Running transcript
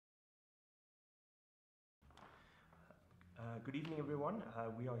Good evening, everyone.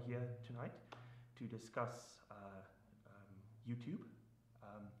 We are here tonight to discuss YouTube.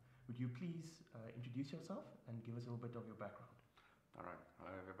 Would you please introduce yourself and give us a little bit of your background? All right.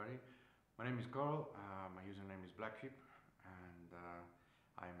 Hello, everybody. My name is Carl. My username is Black Sheep, and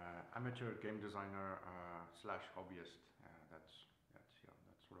I'm an amateur game designer slash hobbyist. That's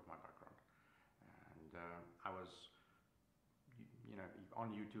sort of my background. And I was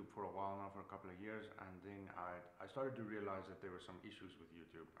on YouTube for a while now, for a couple of years, and then I started to realize that there were some issues with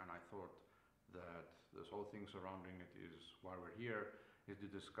YouTube, and I thought that this whole thing surrounding it is why we're here, is to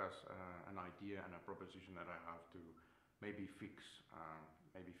discuss an idea and a proposition that I have to maybe fix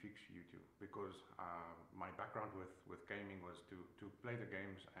YouTube, because my background with gaming was to play the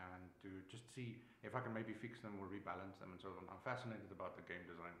games and to just see if I can maybe fix them or rebalance them, and so on. I'm fascinated about the game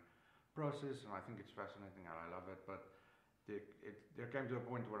design process, and I think it's fascinating and I love it, but there came to a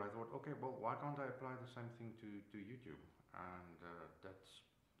point where I thought, okay, well, why can't I apply the same thing to YouTube? And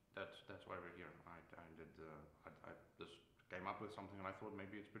that's why we're here. I just came up with something, and I thought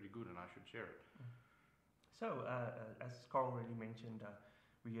maybe it's pretty good, and I should share it. So, as Carl already mentioned,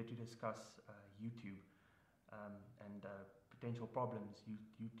 we're here to discuss YouTube and potential problems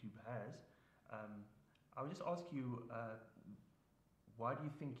YouTube has. I would just ask you, why do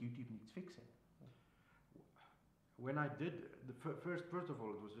you think YouTube needs fixing? When I did, first of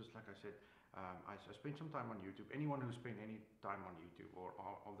all, it was just like I said, I spent some time on YouTube. Anyone who spent any time on YouTube, or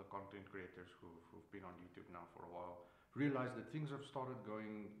all the content creators who've been on YouTube now for a while, realized that things have started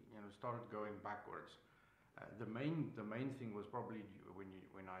going backwards. The main thing was probably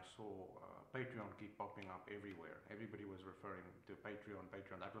when I saw Patreon keep popping up everywhere. Everybody was referring to Patreon.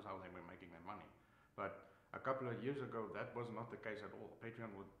 That was how they were making their money. But a couple of years ago, that was not the case at all. Patreon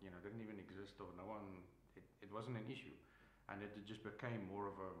didn't even exist, or no one. It wasn't an issue, and it just became more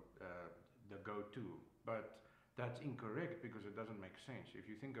of the go-to. But that's incorrect, because it doesn't make sense. If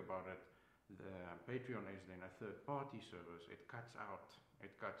you think about it, the Patreon is then a third-party service. It cuts out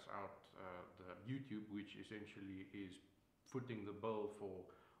the YouTube, which essentially is footing the bill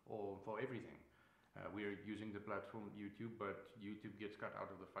for everything. We are using the platform YouTube, but YouTube gets cut out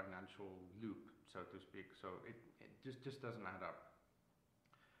of the financial loop, so to speak. So it just doesn't add up.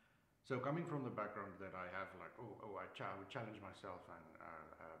 So coming from the background that I have, like, I would challenge myself and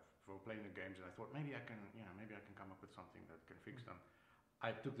for playing the games, and I thought maybe I can come up with something that can fix them.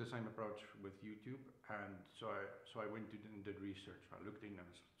 I took the same approach with YouTube, and so I went and did research. I looked in and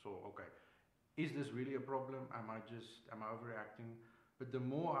saw, okay, is this really a problem? Am I overreacting? But the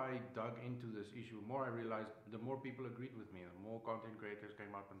more I dug into this issue, the more I realized, the more people agreed with me. The more content creators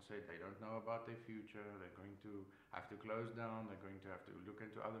came up and said they don't know about their future, they're going to have to close down, they're going to have to look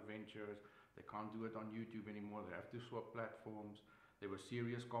into other ventures, they can't do it on YouTube anymore, they have to swap platforms. There were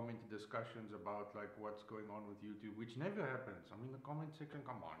serious commented discussions about like what's going on with YouTube, which never happens. I mean, the comment section,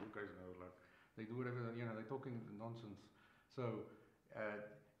 come on, you guys know, like they do whatever, they're talking nonsense. So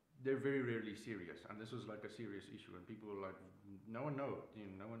they're very rarely serious, and this was like a serious issue, and people were like, no one knew,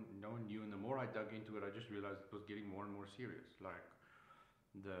 no one knew. And the more I dug into it, I just realized it was getting more and more serious. Like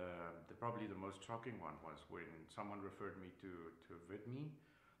probably the most shocking one was when someone referred me to VidMe.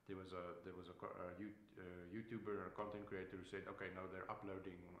 There was a YouTuber or a content creator who said, okay, no, they're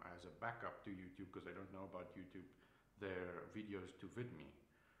uploading as a backup to YouTube because they don't know about YouTube their videos to VidMe.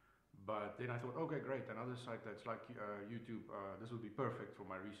 But then I thought, okay, great, another site that's like YouTube, this will be perfect for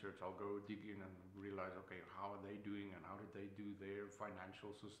my research. I'll go dig in and realize, okay, how are they doing and how did they do their financial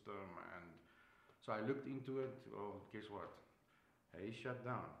system? And so I looked into it. Well, guess what? He shut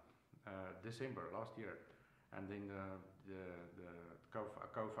down December last year. And then the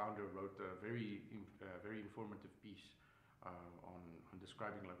co-founder wrote a very informative piece on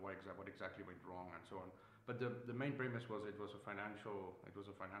describing like what exactly went wrong and so on. But the main premise was it was a financial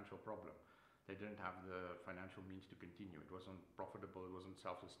problem. They didn't have the financial means to continue. It wasn't profitable. It wasn't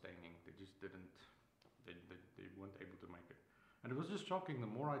self-sustaining. They just didn't. They weren't able to make it. And it was just shocking. The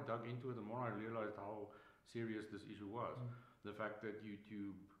more I dug into it, the more I realized how serious this issue was. The fact that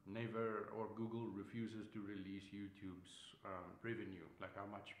YouTube never, or Google refuses to release YouTube's revenue, like how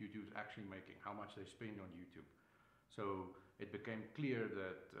much YouTube's actually making, how much they spend on YouTube. So it became clear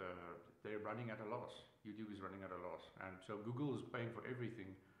that they're running at a loss. YouTube is running at a loss, and so Google is paying for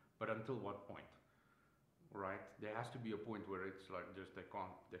everything, but until what point, right? There has to be a point where it's like just they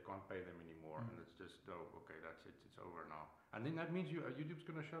can't pay them anymore, and it's just okay, that's it, it's over now. And then that means YouTube's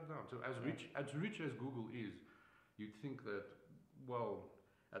gonna shut down. So as rich as Google is, you'd think that, well,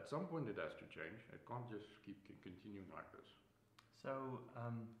 at some point it has to change. It can't just keep continuing like this. So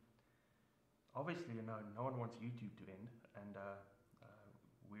obviously, no one wants YouTube to end, and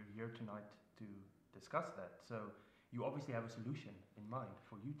we're here tonight to discuss that. So you obviously have a solution in mind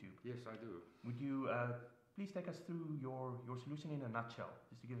for YouTube. Yes, I do. Would you please take us through your solution in a nutshell,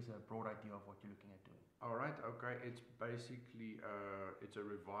 just to give us a broad idea of what you're looking at doing? All right, okay. It's basically it's a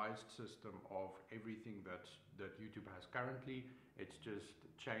revised system of everything that YouTube has currently. It's just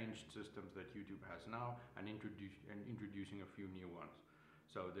changed systems that YouTube has now and introducing a few new ones.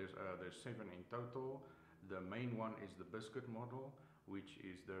 So there's 7 in total. The main one is the Biscuit model, which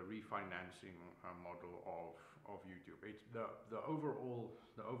is the refinancing model of YouTube. It's the overall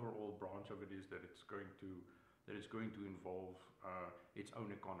branch of it is that it's going to involve its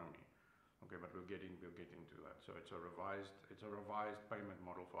own economy. Okay, but we'll get into that. So it's a revised payment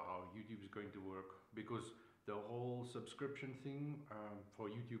model for how YouTube is going to work, because the whole subscription thing for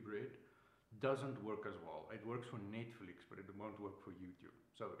YouTube Red doesn't work as well. It works for Netflix, but it won't work for YouTube.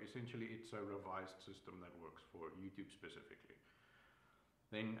 So essentially, it's a revised system that works for YouTube specifically.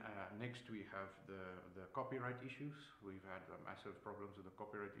 Then next we have the copyright issues. We've had massive problems with the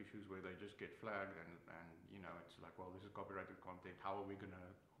copyright issues where they just get flagged, and you know, it's like, well, this is copyrighted content. How are we gonna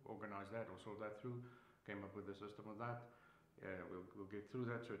organize that or sort that through? Came up with a system of that. We'll get through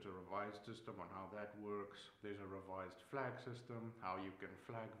that. So it's a revised system on how that works. There's a revised flag system, how you can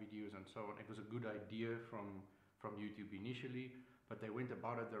flag videos and so on. It was a good idea from YouTube initially, but they went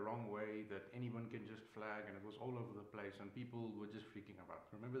about it the wrong way, that anyone can just flag, and it was all over the place, and people were just freaking out.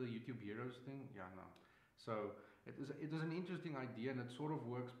 Remember the YouTube Heroes thing? Yeah, no. So it is an interesting idea, and it sort of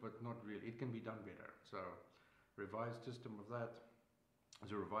works, but not really. It can be done better. So revised system of that.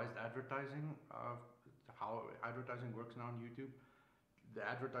 There's a revised advertising, how advertising works now on YouTube. The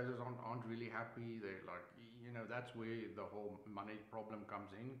advertisers aren't really happy. They're like, you know, that's where the whole money problem comes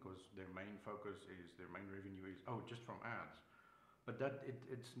in, because their main focus is, their main revenue is, just from ads. But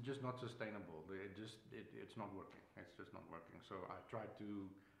it's just not sustainable. It's not working. It's just not working. So I tried to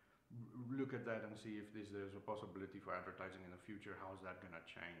look at that and see if there's a possibility for advertising in the future. How's that going to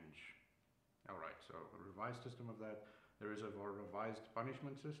change? All right, so a revised system of that. There is a revised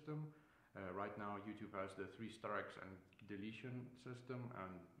punishment system. Right now, YouTube has the 3 strikes and deletion system,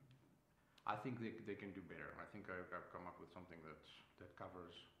 and I think they can do better. I think I've come up with something that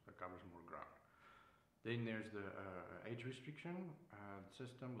covers more ground. Then there's the age restriction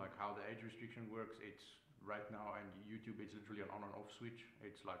system, like how the age restriction works. It's right now, and YouTube, it's literally an on and off switch.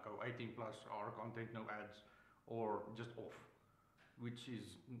 It's like, 18 plus, our content, no ads, or just off. Which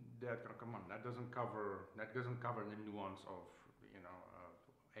is, come on, that doesn't cover the nuance of, you know,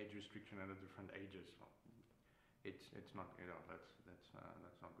 age restriction at different ages. It's not, you know,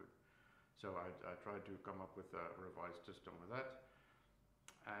 that's not good. So I tried to come up with a revised system with that,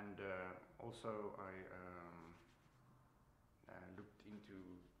 and also I looked into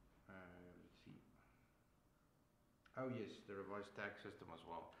let's see. Oh yes, the revised tag system as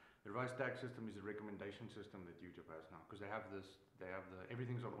well. The revised tag system is a recommendation system that YouTube has now, because they have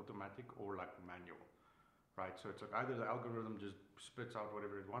everything's on automatic or like manual, right? So it's like either the algorithm just spits out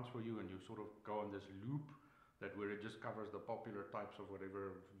whatever it wants for you, and you sort of go on this loop that where it just covers the popular types of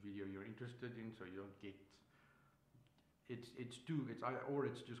whatever video you're interested in, so you don't get it's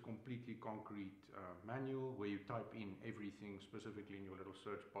just completely concrete manual where you type in everything specifically in your little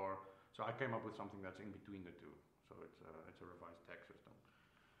search bar. So I came up with something that's in between the two. So it's a revised tag system.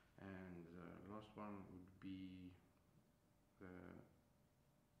 And the last one would be the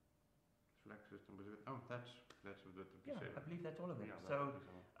flag system. That's what we said. I believe that's all of it. Yeah, so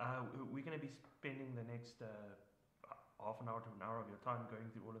we're going to be spending the next half an hour to an hour of your time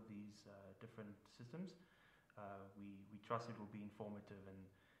going through all of these different systems. We trust it will be informative, and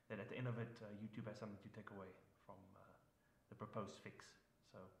that at the end of it, YouTube has something to take away from the proposed fix.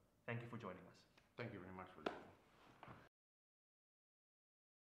 So thank you for joining us. Thank you very much for listening.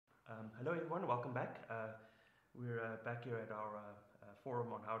 Hello everyone, welcome back. We're back here at our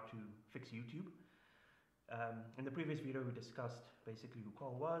forum on how to fix YouTube. In the previous video we discussed basically who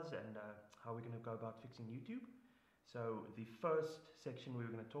Carl was and how we're going to go about fixing YouTube. So the first section we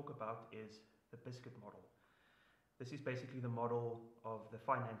were going to talk about is the Biscuit model. This is basically the model of the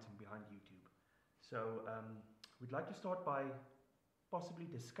financing behind YouTube. So we'd like to start by possibly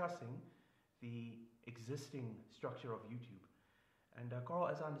discussing the existing structure of YouTube. And Carl,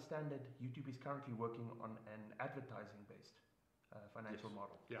 as I understand it, YouTube is currently working on an advertising-based financial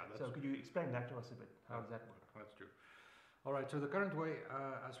model. Yeah. So could you explain that to us a bit? How does that work? That's true. All right. So the current way,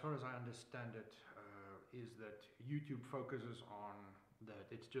 as far as I understand it, is that YouTube focuses on that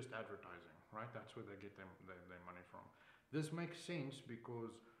it's just advertising, right? That's where they get their money from. This makes sense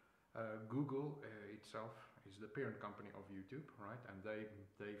because Google itself is the parent company of YouTube, right? And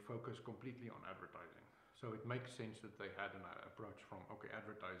they focus completely on advertising. So it makes sense that they had an approach from, okay,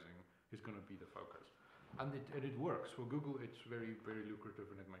 advertising is going to be the focus. And it works. For Google, it's very, very lucrative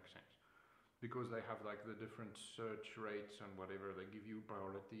and it makes sense. Because they have like the different search rates and whatever, they give you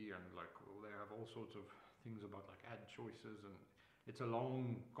priority and like they have all sorts of things about like ad choices, and it's a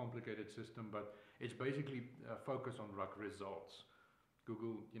long, complicated system, but it's basically focused on like results.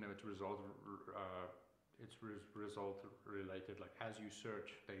 Google, it's result related. Like as you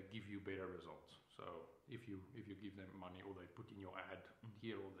search, they give you better results. So if you give them money or they put in your ad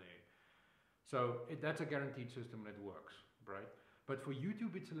here or there, so that's a guaranteed system and it works, right? But for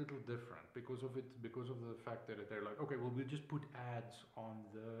YouTube, it's a little different because of the fact that they're like, okay, well, we'll just put ads on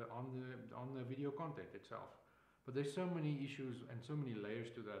the video content itself. But there's so many issues and so many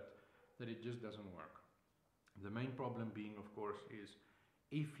layers to that it just doesn't work. The main problem being, of course, is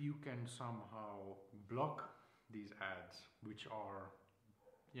if you can somehow block these ads, which are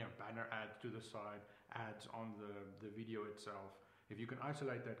banner ads to the side, ads on the video itself. If you can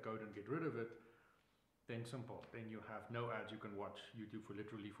isolate that code and get rid of it, then simple. Then you have no ads. You can watch YouTube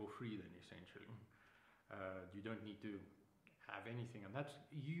literally for free then, essentially. You don't need to have anything, and that's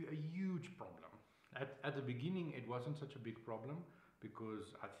a huge problem. At the beginning, it wasn't such a big problem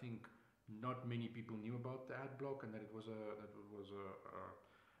because I think not many people knew about the ad block and that it was a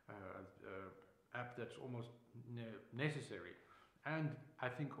app that's almost necessary. And I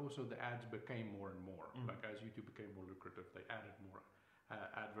think also the ads became more and more. Like as YouTube became more lucrative, they added more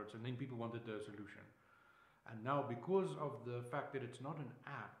adverts, and then people wanted the solution. And now, because of the fact that it's not an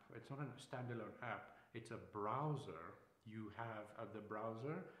app, it's not a standalone app, it's a browser. You have the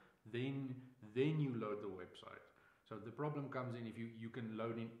browser, then you load the website. So the problem comes in if you can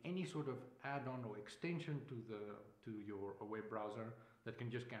load in any sort of add-on or extension to your web browser that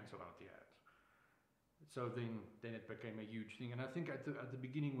can just cancel out the ads. So then it became a huge thing. And I think at the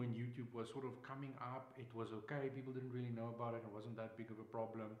beginning when YouTube was sort of coming up, it was okay. People didn't really know about it. It wasn't that big of a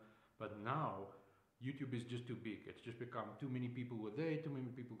problem. But now YouTube is just too big. It's just become too many people were there, too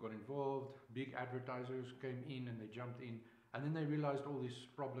many people got involved, big advertisers came in and they jumped in, and then they realized all these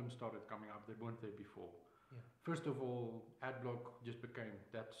problems started coming up that weren't there before. Yeah. First of all, ad block just became,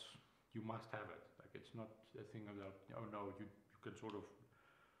 you must have it. Like it's not a thing about, oh no, you can sort of,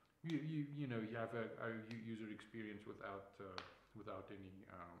 you have a user experience without any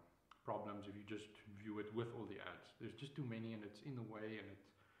problems if you just view it with all the ads. There's just too many and it's in the way and it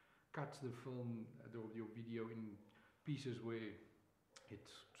cuts the film, your video in pieces where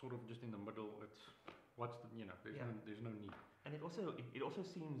it's sort of just in the middle. It's there's no need. And it also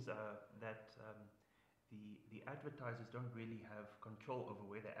seems that the advertisers don't really have control over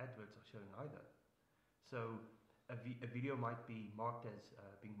where their adverts are showing either. So a video might be marked as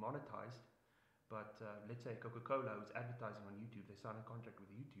being monetized, but let's say Coca-Cola is advertising on YouTube. They sign a contract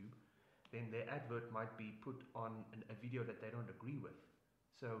with YouTube, then their advert might be put on a video that they don't agree with.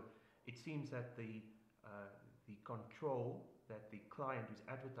 So it seems that the control that the client who's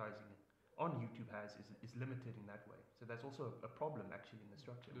advertising on YouTube is limited in that way. So that's also a problem actually in the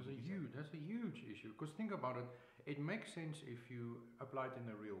structure. That's a huge issue. Because think about it, it makes sense if you apply it in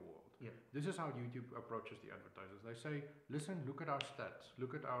the real world. Yeah. This is how YouTube approaches the advertisers. They say, listen, look at our stats,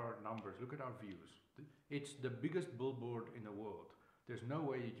 look at our numbers, look at our views. It's the biggest billboard in the world. There's no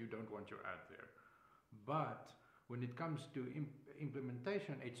way that you don't want your ad there. But when it comes to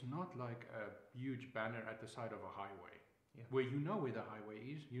implementation, it's not like a huge banner at the side of a highway, where you know where the highway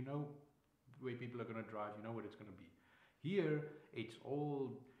is, you know where people are going to drive, you know what it's going to be. Here, it's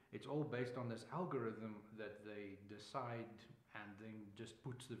all based on this algorithm that they decide and then just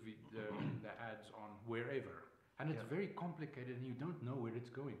puts the ads on wherever. And it's very complicated and you don't know where it's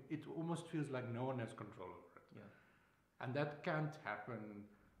going. It almost feels like no one has control over it. Yeah. And that can't happen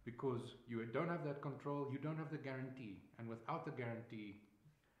because you don't have that control, you don't have the guarantee. And without the guarantee,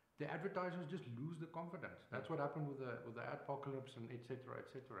 the advertisers just lose the confidence. That's what happened with the adpocalypse and et cetera, et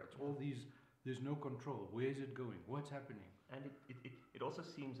cetera. It's all these, there's no control. Where is it going? What's happening? And it also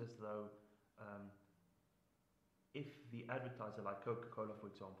seems as though if the advertiser, like Coca-Cola, for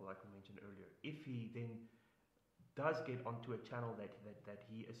example, like we mentioned earlier, if he then does get onto a channel that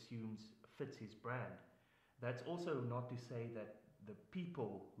he assumes fits his brand, that's also not to say that the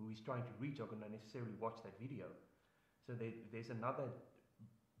people who he's trying to reach are going to necessarily watch that video. So there's another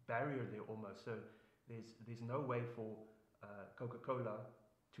barrier there almost. So there's no way for Coca-Cola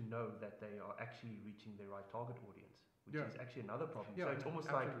to know that they are actually reaching the right target audience, which is actually another problem. So it's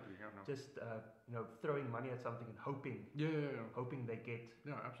almost like just throwing money at something and hoping they get.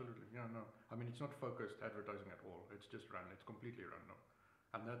 Yeah, absolutely. Yeah, no. I mean, it's not focused advertising at all. It's just random. It's completely random,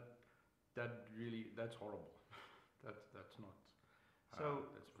 and that's horrible. That's not. So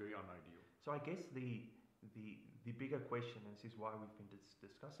that's very unideal. So I guess the bigger question, and this is why we've been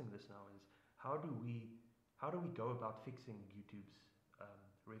discussing this now, is how do we how do we go about fixing YouTube's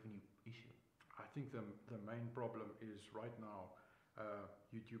revenue issue? I think the main problem is right now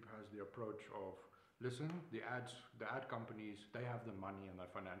YouTube has the approach of, listen, the ad companies, they have the money and the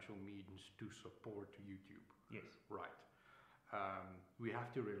financial means to support YouTube. Yes. Right. We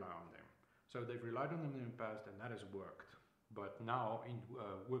have to rely on them. So they've relied on them in the past, and that has worked. But now,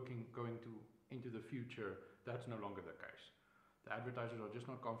 going into the future, that's no longer the case. The advertisers are just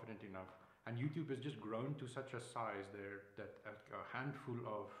not confident enough, and YouTube has just grown to such a size there that a handful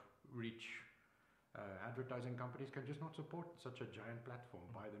of rich advertising companies can just not support such a giant platform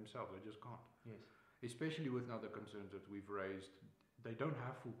by themselves. They just can't. Yes. Especially with now the concerns that we've raised, they don't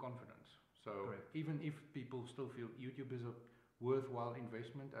have full confidence. So Correct. even if people still feel YouTube is a worthwhile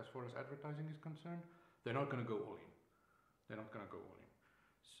investment as far as advertising is concerned, they're not going to go all in. They're not going to go all in.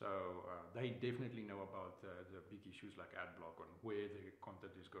 So they definitely know about the big issues like ad block and where the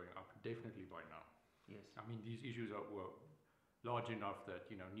content is going up, definitely by now. Yes. I mean, these issues were large enough that,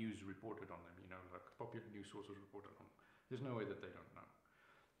 news reported on them, like popular news sources reported on them. There's no way that they don't know.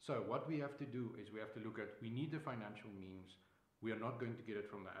 So what we have to do is we have to look at, we need the financial means. We are not going to get it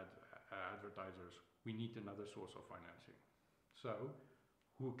from the advertisers. We need another source of financing. So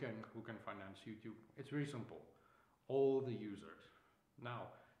who can finance YouTube? It's very simple. All the users.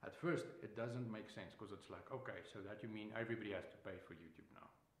 Now, at first, it doesn't make sense because it's like, okay, so that you mean everybody has to pay for YouTube now?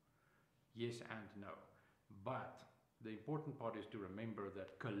 Yes and no. But the important part is to remember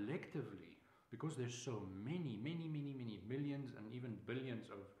that collectively, because there's so many millions and even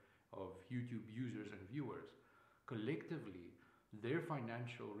billions of YouTube users and viewers, collectively, their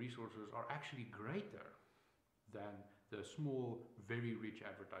financial resources are actually greater than the small, very rich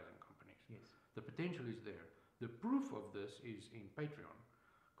advertising companies. Yes. The potential is there. The proof of this is in Patreon,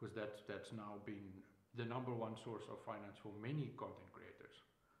 because that's now been the number one source of finance for many content creators.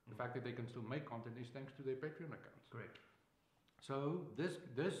 The fact that they can still make content is thanks to their Patreon accounts. Correct. So this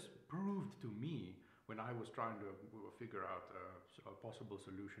proved to me, when I was trying to figure out a possible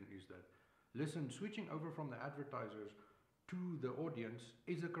solution, is that, listen, switching over from the advertisers to the audience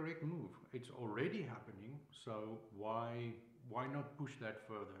is a correct move. It's already happening, so why not push that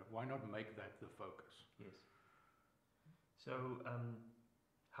further? Why not make that the focus? Yes. So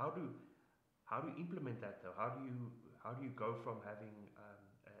how do you implement that though? How do you go from having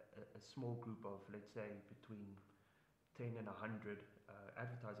a small group of, let's say, between 10 and 100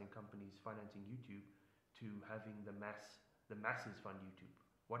 advertising companies financing YouTube to having the masses fund YouTube?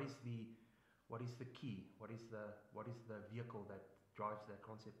 What is the key? What is the vehicle that drives that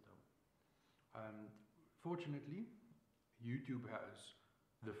concept home? Fortunately, YouTube has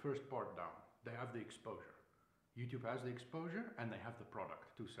the first part down. They have the exposure. YouTube has the exposure and they have the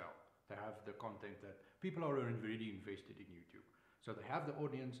product to sell. They have the content that people are already invested in YouTube. So they have the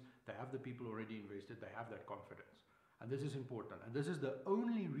audience, they have the people already invested, they have that confidence. And this is important. And this is the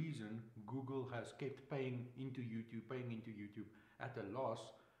only reason Google has kept paying into YouTube at a loss,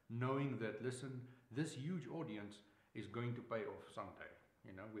 knowing that, listen, this huge audience is going to pay off someday.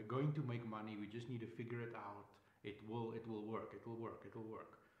 We're going to make money, we just need to figure it out. It will work.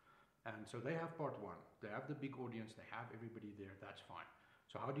 And so they have part one. They have the big audience, they have everybody there, that's fine.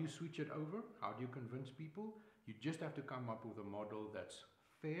 So how do you switch it over? How do you convince people? You just have to come up with a model that's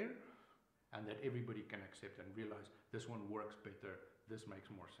fair and that everybody can accept and realize this one works better, this makes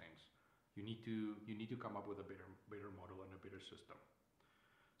more sense. You need to come up with a better model and a better system.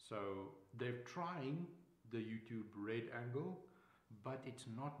 So they're trying the YouTube Red angle, but it's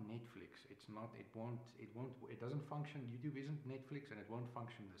not Netflix. It doesn't function. YouTube isn't Netflix, and it won't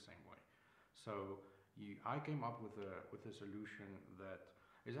function the same way. So I came up with a solution that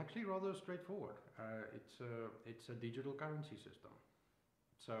is actually rather straightforward. It's a digital currency system.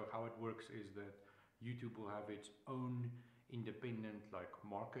 So how it works is that YouTube will have its own independent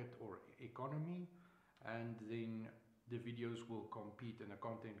market or economy, and then the videos will compete and the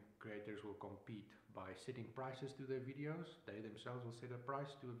content creators will compete by setting prices to their videos. They themselves will set a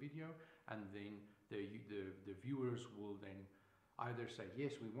price to a video, and then the viewers will then either say,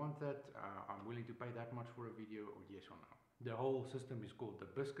 yes, we want that, I'm willing to pay that much for a video, or yes or no. The whole system is called the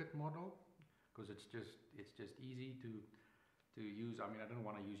Biscuit model, because it's just easy to use. I mean, I don't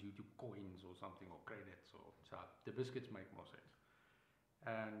want to use YouTube coins or something, or credits, so the biscuits make more sense.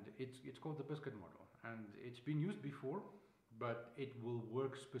 And it's called the Biscuit model, and it's been used before, but it will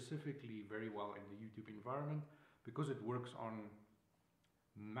work specifically very well in the YouTube environment because it works on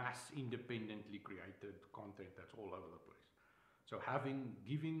mass independently created content that's all over the place. So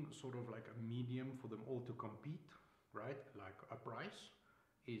giving sort of like a medium for them all to compete, right? Like a price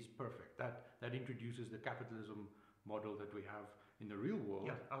is perfect. That introduces the capitalism model that we have in the real world.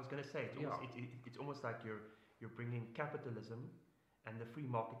 Yeah, I was going to say it's almost like you're bringing capitalism and the free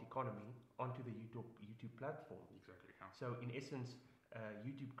market economy onto the YouTube platform. Exactly. Yeah. So in essence, a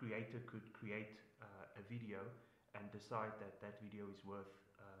YouTube creator could create a video and decide that that video is worth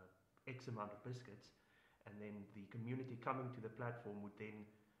X amount of biscuits, and then the community coming to the platform would then,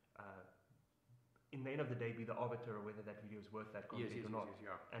 in the end of the day, be the arbiter of whether that video is worth that content or not. Yes,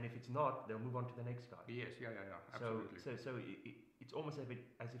 yeah. And if it's not, they'll move on to the next guy. Yes, yeah, absolutely. So it's almost as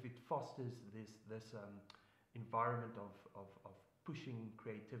if it fosters this environment of pushing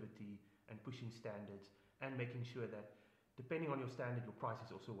creativity and pushing standards and making sure that depending on your standard, your price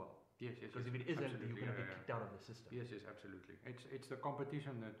is also well. Yes. Because if it isn't, you're going to be kicked out of the system. Yes, absolutely. It's the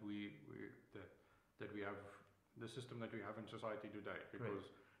competition that we have, the system that we have in society today, because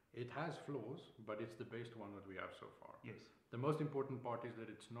it has flaws, but it's the best one that we have so far. Yes. The most important part is that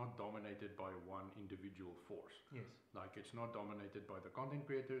it's not dominated by one individual force. Yes. Like it's not dominated by the content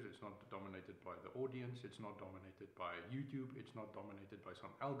creators, it's not dominated by the audience, it's not dominated by YouTube, it's not dominated by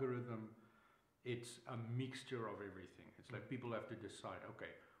some algorithm. It's a mixture of everything. It's like people have to decide,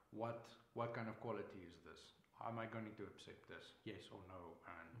 okay, what kind of quality is this? Am I going to accept this? Yes or no?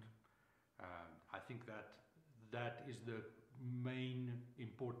 And I think that is the main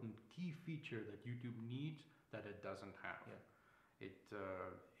important key feature that YouTube needs that it doesn't have. Yeah.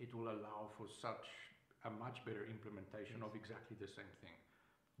 It will allow for such a much better implementation of exactly the same thing.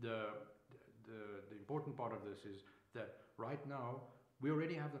 The important part of this is that right now we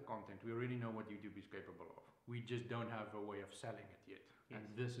already have the content. We already know what YouTube is capable of. We just don't have a way of selling it yet. Yes. And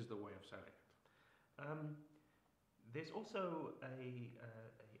this is the way of selling it. There's also a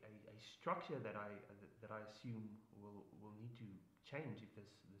structure that I assume will need to change if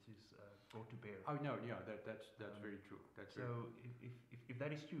this is brought to bear. Oh no, yeah, that's very true. If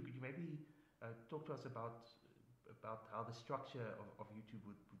that is true, could you maybe talk to us about how the structure of YouTube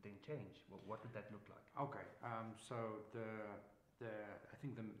would then change? What would that look like? Okay, so I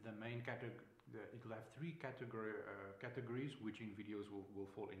think the main category, it'll have three categories which in videos will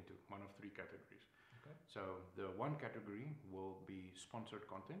fall into one of three categories. Okay. So the one category will be sponsored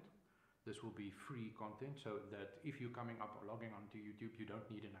content. This will be free content, so that if you're logging onto YouTube, you don't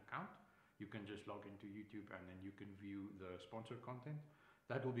need an account. You can just log into YouTube and then you can view the sponsored content.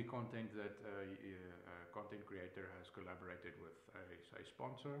 That will be content that a content creator has collaborated with a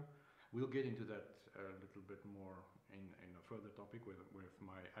sponsor. We'll get into that a little bit more in a further topic with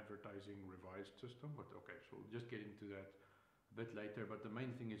my advertising revised system. But okay, so we'll just get into that a bit later. But the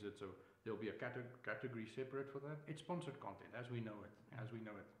main thing is that there'll be a category separate for that. It's sponsored content as we know it,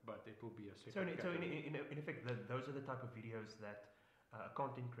 but it will be a separate category. So in effect, those are the type of videos that a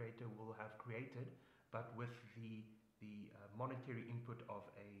content creator will have created, but with the monetary input of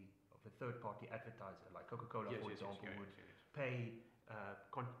a third-party advertiser, like Coca-Cola, for example, would pay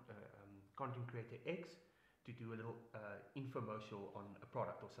content creator X to do a little infomercial on a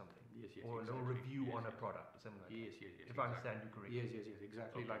product or something, or a little review on a product or something like that. If I understand you correctly. Yes,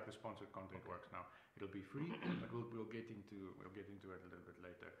 exactly like the sponsored content works now. It'll be free, but we'll get into it a little bit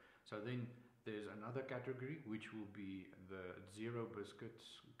later. So then there's another category which will be the zero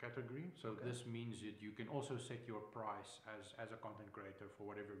biscuits category. So this means that you can also set your price as a content creator for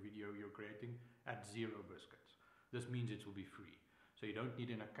whatever video you're creating at 0 biscuits. This means it will be free. So you don't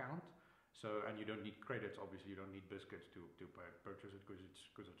need an account. And you don't need credits, obviously. You don't need biscuits to purchase it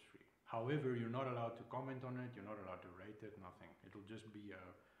because it's free. However, you're not allowed to comment on it. You're not allowed to rate it. Nothing. It'll just be a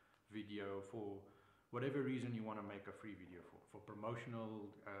video for whatever reason you want to make a free video for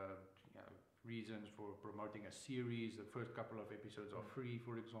promotional reasons, for promoting a series. The first couple of episodes are free,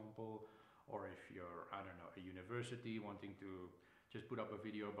 for example. Or if you're, I don't know, a university wanting to just put up a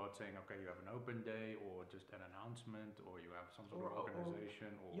video about saying, okay, you have an open day, or just an announcement, or you have some sort of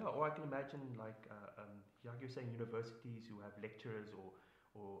organization. Or I can imagine like you're saying, universities who have lecturers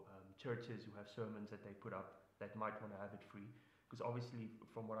or churches who have sermons that they put up that might want to have it free. Because obviously,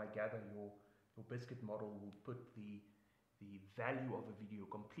 from what I gather, your Biscuit model will put the value of a video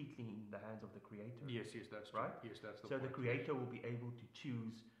completely in the hands of the creator. Yes, that's right. True. Yes, that's the point. So the creator will be yes. able to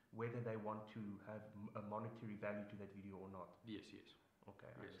choose whether they want to have a monetary value to that video or not. Yes. Okay,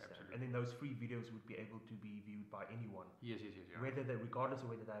 I yes, understand. Absolutely. And then those free videos would be able to be viewed by anyone. Yes. Yeah. Regardless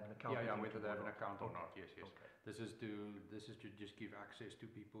of whether they have an account. Yeah, whether they have an account or not. Yes. Okay. This is to just give access to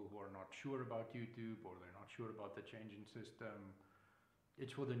people who are not sure about YouTube, or they're not sure about the changing system.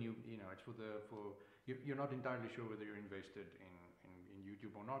 It's for the new, you're not entirely sure whether you're invested in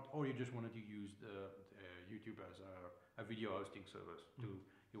YouTube or not, or you just wanted to use the YouTube as a video hosting service.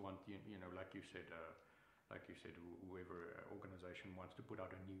 You want, like you said, whoever organization wants to put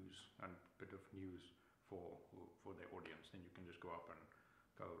out a bit of news for their audience. Then you can just go up and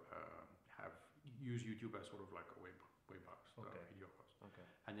go use YouTube as sort of like a web host, video host. Okay.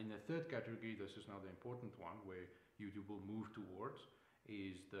 And then the third category, this is now the important one, where YouTube will move towards,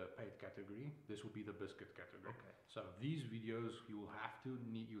 is the paid category. This will be the Biscuit category. Okay. So these videos, you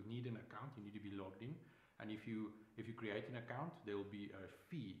need an account. You need to be logged in, and if you create an account, there will be a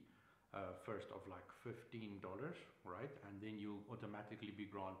fee first of like $15, right? And then you'll automatically be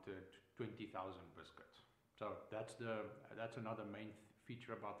granted 20,000 biscuits. So that's another main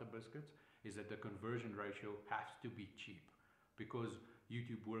feature about the biscuits, is that the conversion ratio has to be cheap, because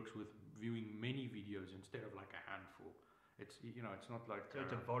YouTube works with viewing many videos instead of like a handful. It's it's not like so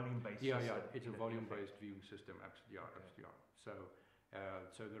it's a volume-based system. Yeah, it's a volume-based viewing system. Absolutely, absolutely.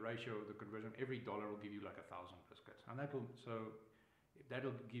 So the ratio, the conversion, every dollar will give you like 1,000 biscuits, and that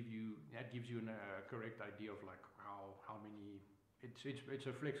gives you a correct idea of like how many. It's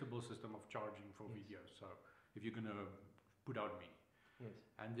a flexible system of charging for videos. So if you're gonna put out many. Yes.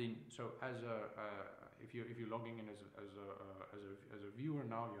 And then, so if you're logging in as a viewer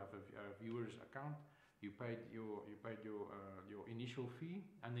now, you have a viewer's account. You paid your initial fee,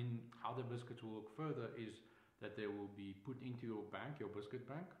 and then how the biscuits will work further is that they will be put into your bank, your biscuit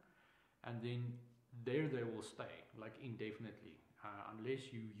bank, and then there they will stay like indefinitely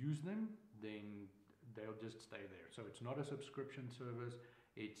unless you use them. Then they'll just stay there. So it's not a subscription service.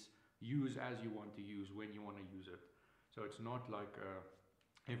 It's use as you want to use when you want to use it. So it's not like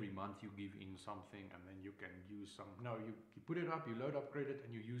every month you give in something and then you can use some. No, you put it up, you load up credit, and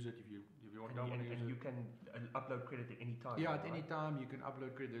you use it if you don't want to use it. And you can upload credit at any time. Yeah, at any time you can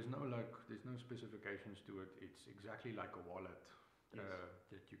upload credit. There's no specifications to it. It's exactly like a wallet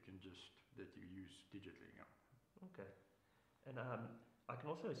that you use digitally. Yeah. Okay. And I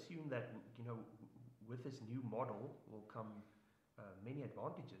can also assume that with this new model will come many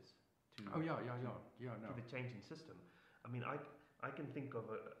advantages to the changing system. I mean, I can think of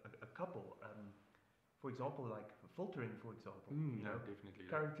a couple. For example, like filtering, for example. Definitely.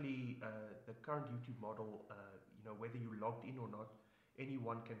 Currently, the current YouTube model, whether you're logged in or not,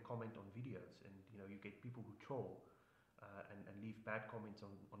 anyone can comment on videos, and you get people who troll and leave bad comments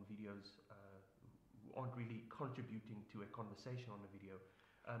on videos who aren't really contributing to a conversation on a video.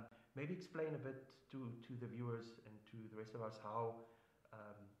 Maybe explain a bit to the viewers and to the rest of us how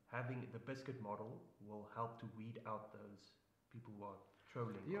having the Biscuit model will help to weed out those people who are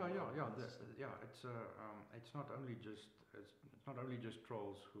trolling. It's not only just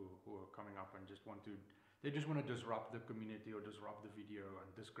trolls who are coming up and just want to disrupt the community or disrupt the video and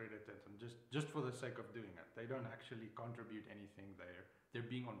discredit it, and just for the sake of doing it. They don't actually contribute anything there. They're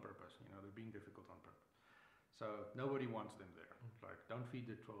being on purpose. They're being difficult on purpose. So nobody wants them there. Like, don't feed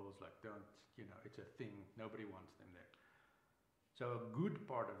the trolls. Like, don't. It's a thing. Nobody wants them there. So a good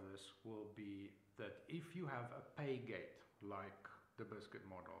part of this will be that if you have a pay gate, like the Biscuit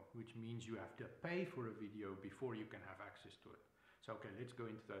model, which means you have to pay for a video before you can have access to it. So okay, let's go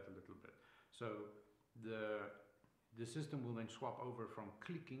into that a little bit. So the system will then swap over from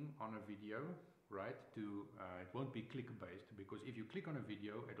clicking on a video, right, to it won't be click based, because if you click on a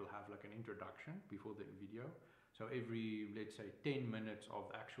video, it'll have like an introduction before the video. So every, let's say, 10 minutes of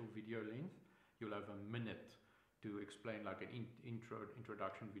actual video length, you'll have a minute to explain like an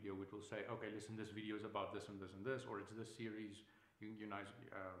introduction video, which will say, okay, listen, this video is about this and this and this, or it's this series,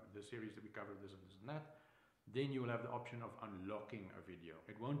 the series that we cover this and this and that. Then you will have the option of unlocking a video.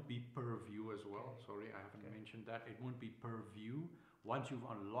 It won't be per view as well. Okay. Sorry, I haven't mentioned that. It won't be per view. Once you've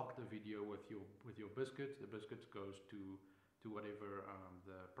unlocked the video with your biscuits, the biscuits goes to whatever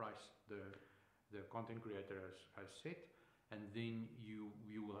the price the content creator has set. And then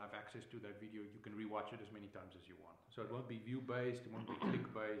you will have access to that video. You can rewatch it as many times as you want. So it won't be view-based, it won't be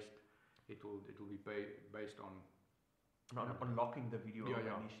click-based. It will be based on unlocking the video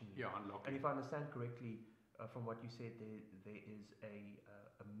initially. Yeah, unlocking. And if I understand correctly, from what you said, there is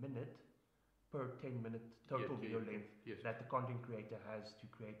a minute per 10-minute total video length that the content creator has to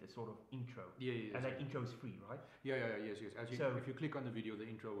create a sort of intro. And that intro is free, right? Yes. If you click on the video, the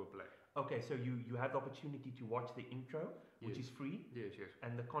intro will play. Okay, so you have the opportunity to watch the intro, which is free. Yes.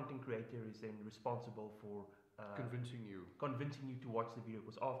 And the content creator is then responsible for convincing you to watch the video.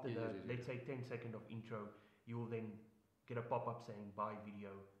 Because after let's say 10-second of intro, you will then get a pop-up saying buy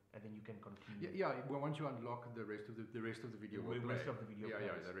video, and then you can continue. Well, once you unlock the rest of the video will play. The rest of the video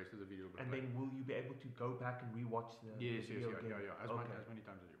the rest of the video will play. And then will you be able to go back and rewatch the video again? As many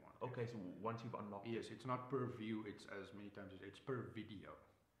times as you want. Okay, so once you've unlocked it. It's not per view, it's as many times as it's per video.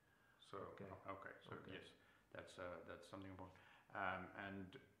 So yes, that's something important. And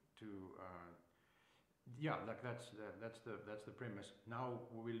to that's the premise. Now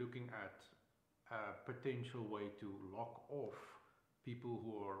we're looking at a potential way to lock off people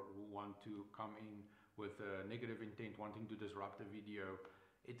who want to come in with a negative intent, wanting to disrupt a video.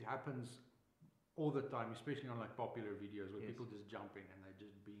 It happens all the time, especially on like popular videos where people just jump in and they're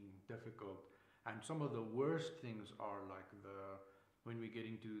just being difficult. And some of the worst things are like when we get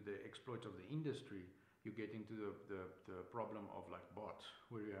into the exploits of the industry, you get into the problem of like bots,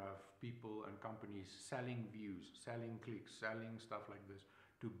 where you have people and companies selling views, selling clicks, selling stuff like this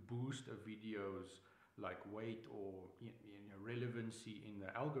to boost a video's like weight or relevancy in the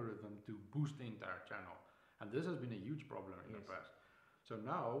algorithm to boost the entire channel. And this has been a huge problem in the past. So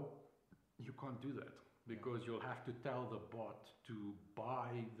now you can't do that because you'll have to tell the bot to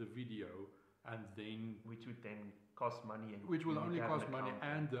buy the video, and then which would then cost money, and which will only cost money,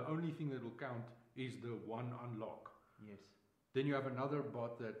 and the only thing that will count is the one unlock. Yes. Then you have another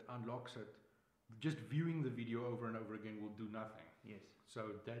bot that unlocks it. Just viewing the video over and over again will do nothing. Yes. So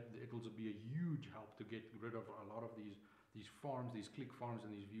that it will be a huge help to get rid of a lot of these farms, these click farms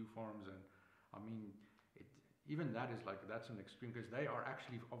and these view farms. And I mean, even that is like, that's an extreme, because they are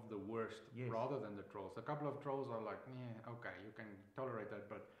actually of the worst rather than the trolls. A couple of trolls are like, yeah, okay, you can tolerate that,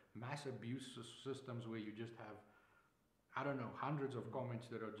 but mass abuse systems where you just have, I don't know, hundreds of comments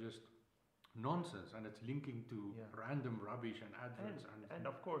that are just nonsense, and it's linking to random rubbish and adverts. And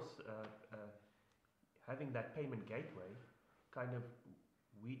of course, having that payment gateway kind of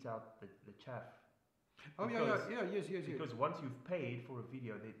weeds out the chaff. Oh, yes. Because once you've paid for a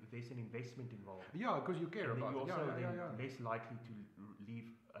video, there's an investment involved. Yeah, because you care about it. You're also less likely to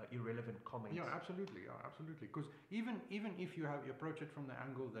leave irrelevant comments. Yeah, absolutely. Because even if you approach it from the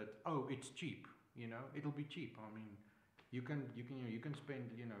angle that, oh, it's cheap, it'll be cheap. I mean, you can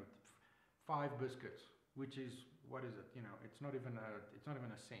spend 5 biscuits, which is, what is it? It's not even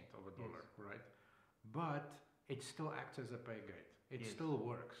a cent of a dollar, right? But it still acts as a pay gate. It still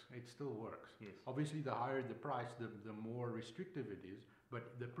works. Yes. Obviously, the higher the price, the more restrictive it is,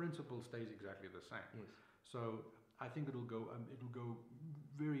 but the principle stays exactly the same. Yes. So I think it'll go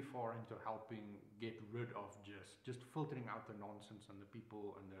very far into helping get rid of just filtering out the nonsense and the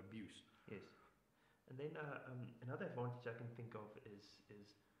people and the abuse. Yes. And then another advantage I can think of is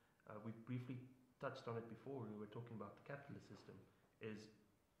we briefly touched on it before when we were talking about the capitalist system, is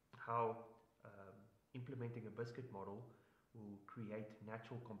how implementing a biscuit model will create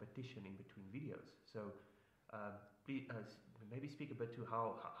natural competition in between videos. So maybe speak a bit to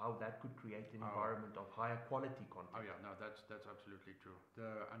how that could create an environment of higher quality content. Oh yeah, no, that's absolutely true.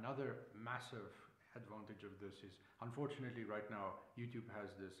 Another massive advantage of this is, unfortunately right now, YouTube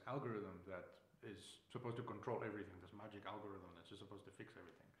has this algorithm that is supposed to control everything, this magic algorithm that's just supposed to fix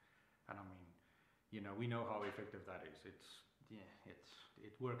everything. And I mean, we know how effective that is.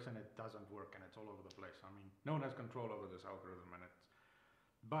 It works and it doesn't work, and it's all over the place. I mean, no one has control over this algorithm,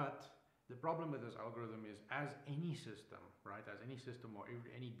 but the problem with this algorithm is, as any system, right? As any system or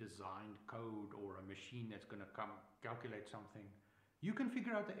any designed code or a machine that's going to come calculate something, you can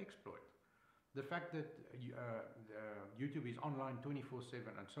figure out the exploit. The fact that YouTube is online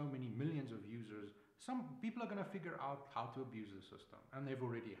 24/7 and so many millions of users, some people are going to figure out how to abuse the system, and they've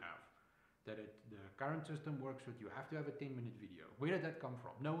already have. That the current system works with, you have to have a 10-minute video. Where did that come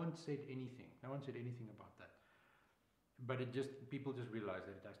from? No one said anything. No one said anything about that. But people just realize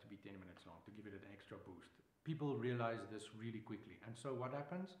that it has to be 10 minutes long to give it an extra boost. People realize this really quickly. And so what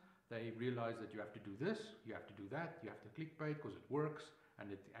happens? They realize that you have to do this, you have to do that, you have to clickbait because it works, and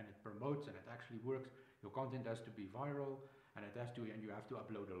it promotes, and it actually works. Your content has to be viral, and you have to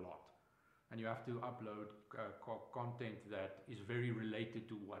upload a lot. And you have to upload content that is very related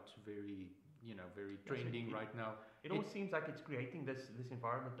to what's very trending right now. It all seems like it's creating this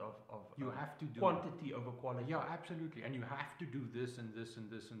environment of you have to do quantity over quality. Yeah, absolutely. And you have to do this and this and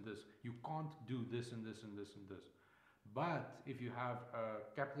this and this. You can't do this and this and this and this. But if you have a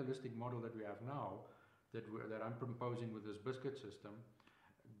capitalistic model that we have now, that I'm proposing with this biscuit system,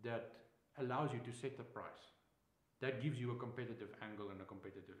 that allows you to set the price. That gives you a competitive angle and a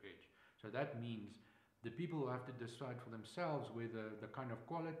competitive edge. So that means the people have to decide for themselves whether the kind of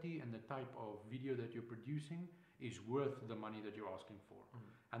quality and the type of video that you're producing is worth the money that you're asking for.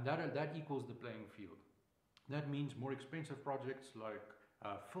 And that equals the playing field. That means more expensive projects like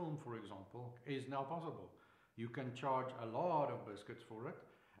film, for example, is now possible. You can charge a lot of biscuits for it,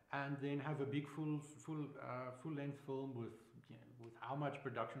 and then have a big full-length film with how much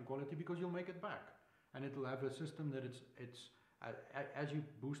production quality, because you'll make it back. And it'll have a system that as you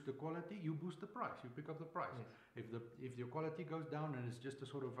boost the quality, you boost the price. You pick up the price. Yes. If your quality goes down and it's just a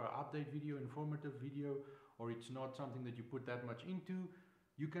sort of update video, informative video, or it's not something that you put that much into,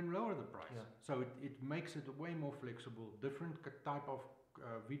 you can lower the price. Yeah. So it makes it way more flexible. Different type of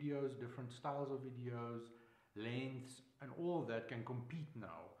videos, different styles of videos, lengths, and all of that can compete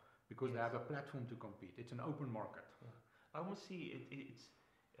now because they have a platform to compete. It's an open market. Yeah. I almost see it's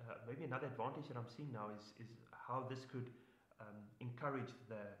maybe another advantage that I'm seeing now is how this could encourage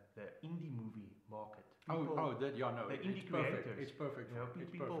the indie movie market. People, the indie it's creators. Perfect. It's perfect. You know, It's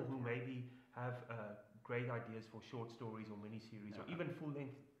people perfect. who maybe have great ideas for short stories or miniseries or even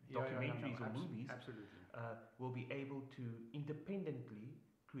full-length documentaries or movies. Absolutely. Will be able to independently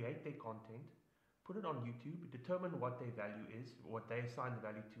create their content, put it on YouTube, determine what their value is, what they assign the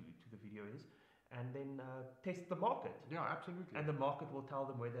value to the video is, and then test the market. Yeah, absolutely. And the market will tell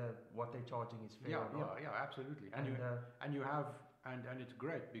them whether what they're charging is fair or not. Yeah, absolutely. And it's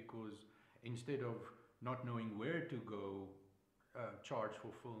great because instead of not knowing where to go charge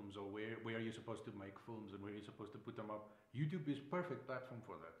for films or where you're supposed to make films and where you're supposed to put them up, YouTube is perfect platform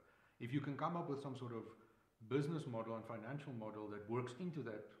for that. If you can come up with some sort of business model and financial model that works into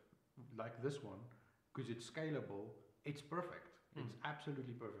that, like this one, because it's scalable, it's perfect. It's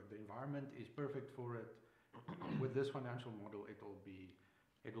absolutely perfect. The environment is perfect for it. With this financial model, it'll be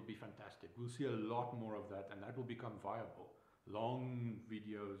fantastic. We'll see a lot more of that, and that will become viable. Long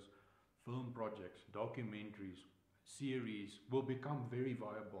videos, film projects, documentaries, series will become very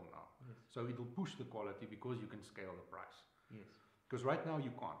viable now. Yes. So it'll push the quality because you can scale the price. Yes. Because right now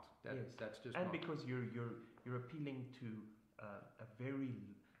you can't. Yes. That's just and not. Because you're appealing to a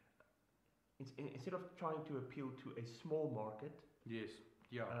very instead of trying to appeal to a small market. Yes.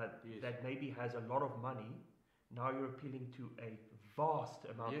 That maybe has a lot of money. Now you're appealing to a vast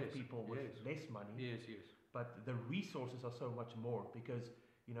amount of people with less money. Yes. But the resources are so much more because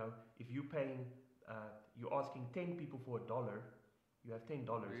if you're paying, you're asking 10 people for $1, you have $10.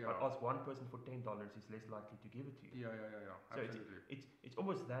 But ask one person for $10 is less likely to give it to you. Yeah. So Absolutely. it's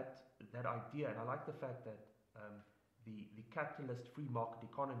almost that idea, and I like the fact that the capitalist free market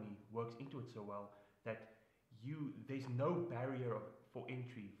economy works into it so well that there's no barrier for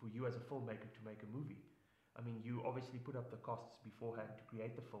entry for you as a filmmaker to make a movie. I mean, you obviously put up the costs beforehand to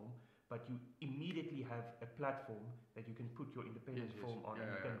create the film, but you immediately have a platform that you can put your independent film on,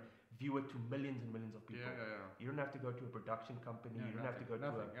 and you can view it to millions and millions of people. You don't have to go to a production company. You don't have to go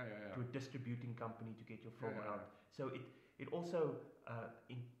to a distributing company to get your film out. So it also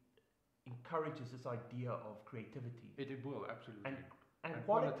encourages this idea of creativity. It will, absolutely. And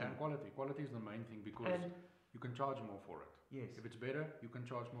quality. Quality is the main thing because you can charge more for it. Yes. If it's better, you can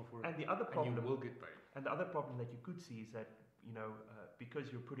charge more for it. And the other problem, and you will get paid. And the other problem that you could see is that because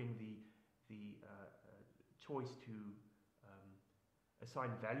you're putting the choice to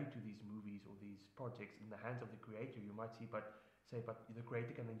assign value to these movies or these projects in the hands of the creator, you might see, but the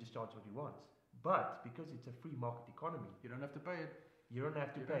creator can then just charge what he wants. But because it's a free market economy, you don't have to pay it. You don't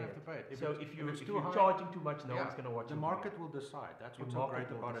have to pay it. So if you're charging too much, no one's going to watch it. The market will decide. That's what's so great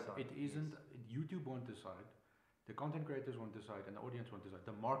about it. It isn't, YouTube won't decide, the content creators won't decide, and the audience won't decide.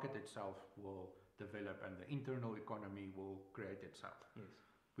 The market itself will develop, and the internal economy will create itself. Yes.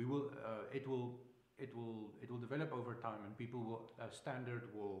 We will. It will develop over time, and a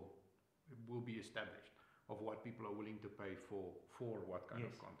standard will be established of what people are willing to pay for what kind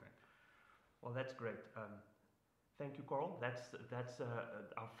of content. Well, that's great. Thank you, Coral. That's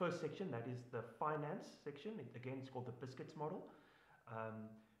our first section. That is the finance section. Again, it's called the Biscuits model.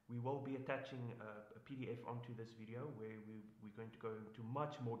 We will be attaching a PDF onto this video where we're going to go into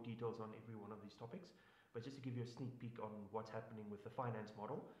much more details on every one of these topics. But just to give you a sneak peek on what's happening with the finance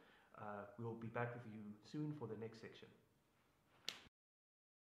model, we'll be back with you soon for the next section.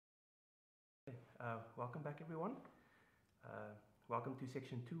 Okay, welcome back, everyone. Welcome to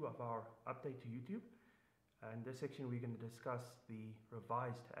section 2 of our update to YouTube. In this section, we're going to discuss the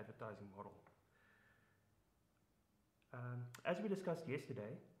revised advertising model. As we discussed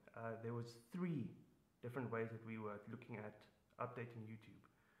yesterday, there was 3 different ways that we were looking at updating YouTube.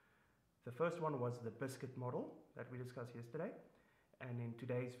 The first one was the Biscuit model that we discussed yesterday, and in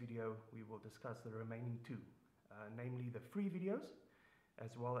today's video, we will discuss the remaining 2, namely the free videos,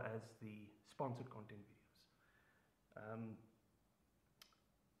 as well as the sponsored content videos.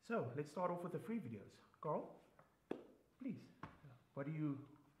 So let's start off with the free videos. Carl, please.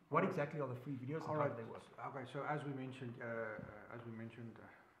 What exactly are the free videos and how do they work? Okay, so as we mentioned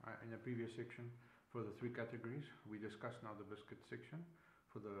in the previous section, for the 3 categories, we discussed now the Biscuit section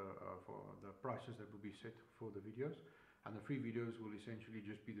for the prices that will be set for the videos, and the free videos will essentially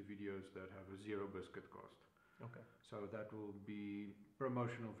just be the videos that have a 0 Biscuit cost. Okay. So that will be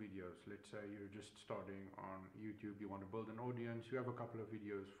promotional videos. Let's say you're just starting on YouTube, you want to build an audience, you have a couple of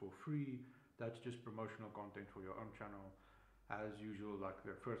videos for free. That's just promotional content for your own channel. As usual, like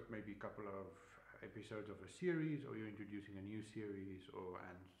the first maybe couple of episodes of a series, or you're introducing a new series,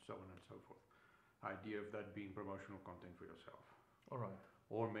 and so on and so forth. Idea of that being promotional content for yourself. All right.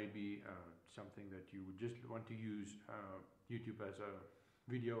 Or maybe something that you would just want to use YouTube as a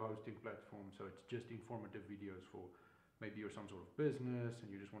video hosting platform, so it's just informative videos for maybe you're some sort of business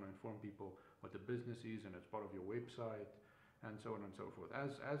and you just want to inform people what the business is and it's part of your website, and so on and so forth.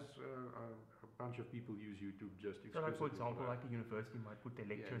 As a bunch of people use YouTube just so like for example, like a university might put their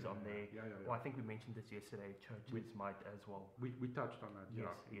lectures on there. Well, I think we mentioned this yesterday, churches might as well. We touched on that. Yes.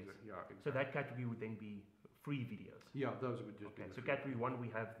 Exactly. So that category would then be free videos. Yeah, those would just be. So category 1 we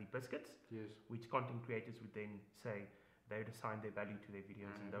have the biscuits, yes, which content creators would then say they would assign their value to their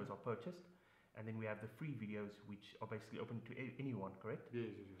videos, and those are purchased. And then we have the free videos, which are basically open to anyone, correct? Yes.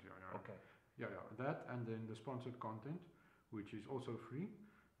 Okay. Yeah. That, and then the sponsored content, which is also free.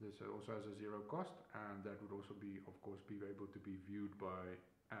 This also has a zero cost, and that would also be, of course, be able to be viewed by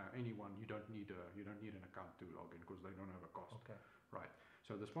anyone. You don't need an account to log in because they don't have a cost. Okay. Right.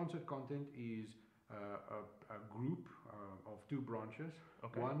 So the sponsored content is a group of 2 branches.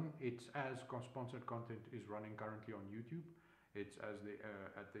 Okay. One, it's as sponsored content is running currently on YouTube. It's as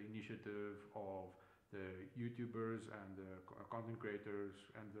at the initiative of the YouTubers and the content creators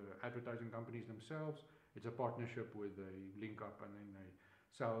and the advertising companies themselves. It's a partnership with a link up, and then they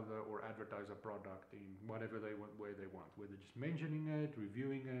sell or advertise a product in whatever way they want, whether just mentioning it,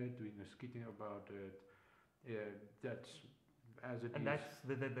 reviewing it, doing a skitting about it. That's as it is. And that's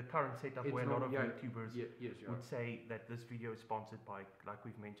the current setup where a lot of YouTubers would say that this video is sponsored by, like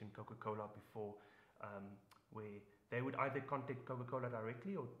we've mentioned, Coca-Cola before, where they would either contact Coca-Cola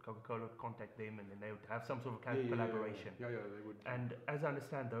directly or Coca-Cola would contact them, and then they would have some sort of collaboration. Yeah, they would. And as I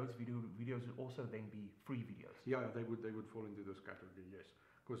understand, those videos would also then be free videos. Yeah, they would fall into this category, yes.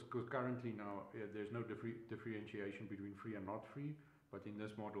 Because currently now there's no differentiation between free and not free, but in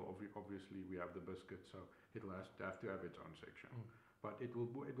this model obviously we have the biscuit, so it'll have to have its own section. But it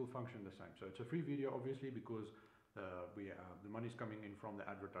will function the same. So it's a free video obviously because the money's coming in from the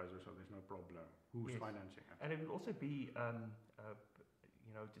advertiser, so there's no problem who's financing it. And it will also be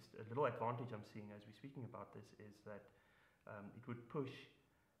just a little advantage I'm seeing as we're speaking about this is that it would push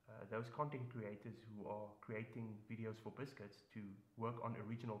those content creators who are creating videos for biscuits to work on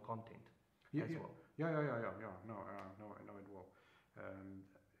original content as well. Yeah. No, it will.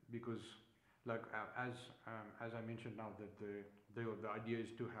 Because like as I mentioned now, that the idea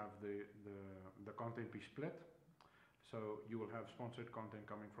is to have the content be split. So you will have sponsored content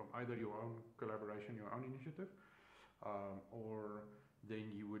coming from either your own collaboration, your own initiative, or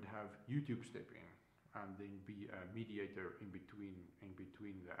then you would have YouTube step in and then be a mediator in between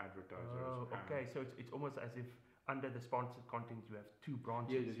the advertisers. Oh, okay. So it's almost as if under the sponsored content you have 2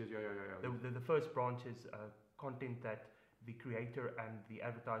 branches. Yes. The first branch is content that the creator and the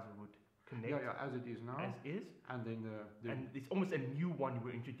advertiser would connect. Yeah, as it is now. As is. And then and it's almost a new one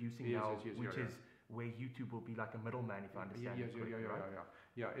we're introducing now, which is where YouTube will be like a middleman, if I understand correctly, right?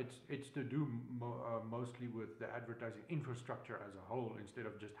 Yeah, it's to do mostly with the advertising infrastructure as a whole instead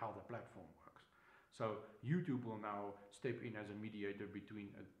of just how the platform works. So YouTube will now step in as a mediator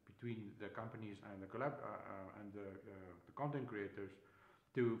between the companies and the the content creators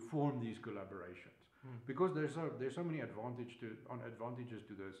to form these collaborations. Because there's so many advantages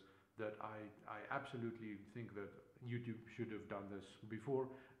to this that I absolutely think that YouTube should have done this before.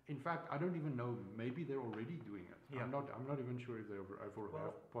 In fact, I don't even know. Maybe they're already doing it. Yeah. I'm not even sure if they ever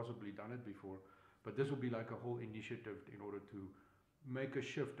have possibly done it before. But this will be like a whole initiative in order to make a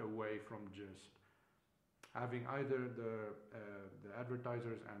shift away from just having either the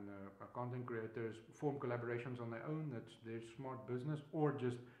advertisers and the content creators form collaborations on their own. That's their smart business, or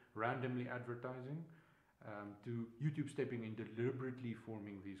just randomly advertising. To YouTube stepping in, deliberately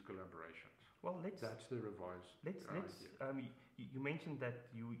forming these collaborations. Well, that's the revised. You mentioned that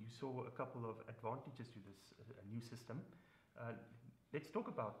you saw a couple of advantages to this new system. Let's talk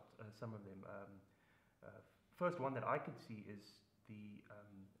about some of them. First one that I could see is the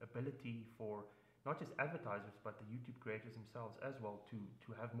ability for not just advertisers but the YouTube creators themselves as well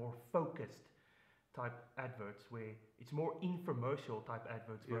to have more focused type adverts where it's more infomercial type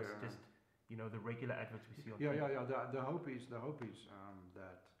adverts versus just the regular adverts we see on TV. The hope is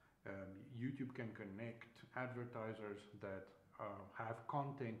that YouTube can connect advertisers that have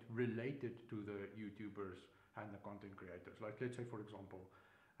content related to the YouTubers and the content creators. Like, let's say, for example,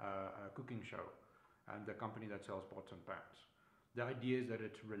 a cooking show and the company that sells pots and pans. The idea is that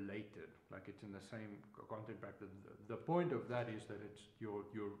it's related, like it's in the same content pack. The point of that is that it's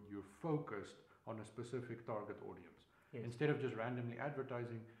you're focused on a specific target audience. Yes. Instead of just randomly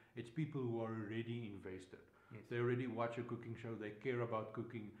advertising, it's people who are already invested. Yes. They already watch a cooking show. They care about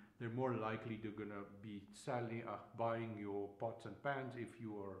cooking. They're more likely to gonna be buying your pots and pans if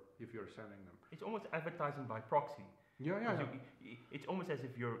you're selling them. It's almost advertising by proxy. Yeah, yeah, yeah. It's almost as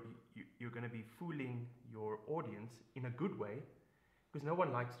if you're going to be fooling your audience in a good way, because no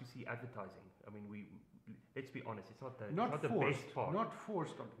one likes to see advertising. I mean, let's be honest, it's not the best part. Not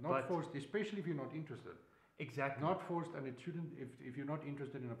forced, especially if you're not interested. Exactly. Not forced, and it shouldn't. If you're not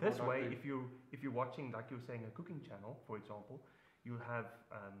interested in a product. This way, if you're watching, like you were saying, a cooking channel, for example, you'll have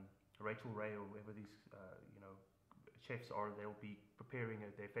Rachel Ray or whoever these chefs are. They'll be preparing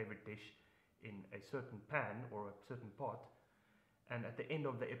their favorite dish in a certain pan or a certain pot, and at the end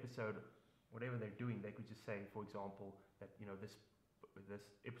of the episode, whatever they're doing, they could just say, for example, that this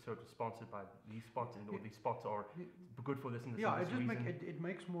episode was sponsored by these spots, and all these spots are good for this and this. Yeah, and this reason. It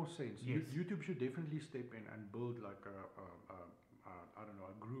makes more sense. Yes. YouTube should definitely step in and build like a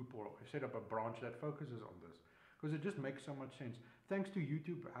group or set up a branch that focuses on this, because it just makes so much sense. Thanks to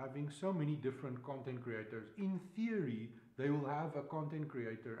YouTube having so many different content creators, in theory, they will have a content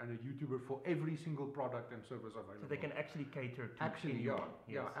creator and a YouTuber for every single product and service available. So they can actually cater to actually, anyone.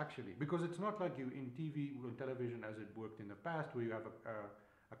 Yeah, actually, because it's not like you in TV or television as it worked in the past, where you have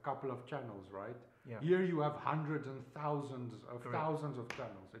a couple of channels, right? Yeah. Here you have hundreds and thousands of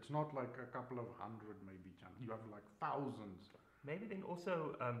channels. It's not like a couple of hundred maybe channels. You have like thousands. Maybe then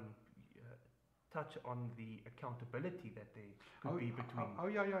also touch on the accountability that there could be between.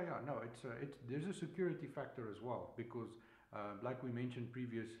 No, there's a security factor as well, because like we mentioned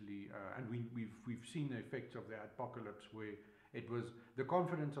previously, and we've seen the effects of the apocalypse, where it was the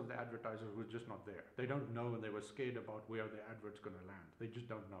confidence of the advertisers was just not there. They don't know, and they were scared about where their advert's going to land. They just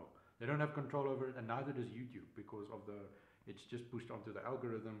don't know. They don't have control over it, and neither does YouTube, because of it's just pushed onto the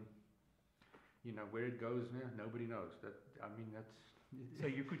algorithm. Where it goes, nobody knows. That's. So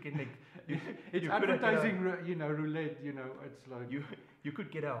you could get it's advertising, roulette. It's like you could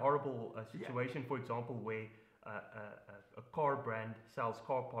get a horrible situation, for example, where a car brand sells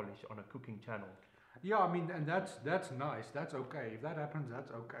car polish on a cooking channel. Yeah, and that's nice. That's okay. If that happens, that's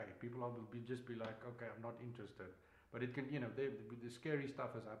okay. People will just be like, okay, I'm not interested. But it can, the scary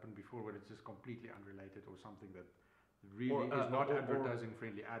stuff has happened before, where it's just completely unrelated or something that really is not advertising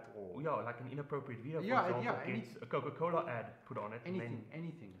friendly at all. Yeah, like an inappropriate video, for example, gets a Coca-Cola ad put on it.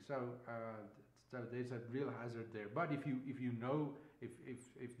 Anything. So there's a real hazard there. But if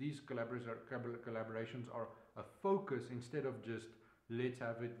these collaborations are a focus, instead of just let's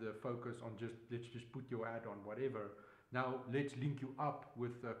have the focus on let's just put your ad on whatever. Now let's link you up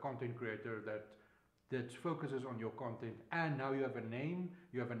with a content creator that focuses on your content, and now you have a name,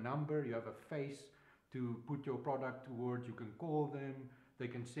 you have a number, you have a face to put your product towards. You can call them, they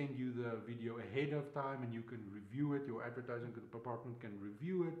can send you the video ahead of time, and you can review it. Your advertising department can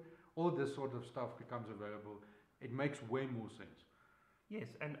review it. All this sort of stuff becomes available. It makes way more sense. Yes,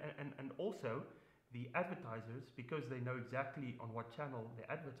 and also the advertisers, because they know exactly on what channel the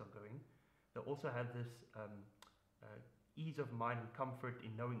adverts are going, they also have this ease of mind and comfort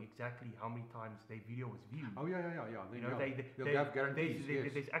in knowing exactly how many times their video was viewed. Oh yeah. They have guarantees.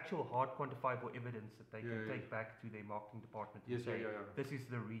 There's actual hard quantifiable evidence that they can take back to their marketing department and say, this is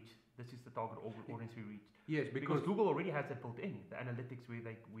the reach, this is the target audience we reach. Yes, because Google already has that built in, the analytics where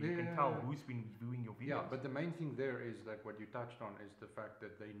you can tell who's been viewing your videos. Yeah, but the main thing there is that what you touched on is the fact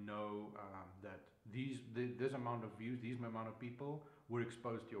that they know that this amount of views, these amount of people were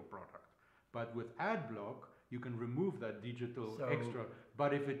exposed to your product. But with ad block, you can remove that digital extra.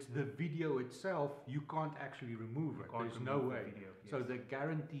 But if it's the video itself, you can't actually remove it. There's no way. Video, yes. So they're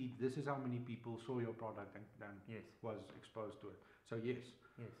guaranteed this is how many people saw your product and was exposed to it. So yes,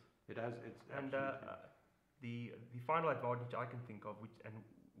 it has. It's the final advantage I can think of, and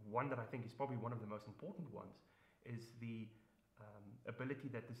one that I think is probably one of the most important ones, is the ability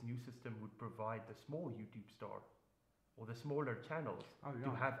that this new system would provide the small YouTube star or the smaller channels to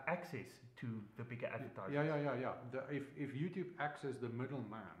have access to the bigger advertisers. Yeah. If YouTube acts as the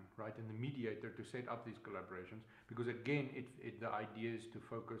middleman, right, and the mediator to set up these collaborations, because again, the idea is to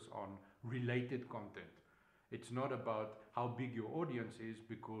focus on related content. It's not about how big your audience is,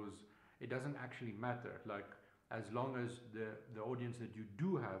 because it doesn't actually matter. Like, as long as the audience that you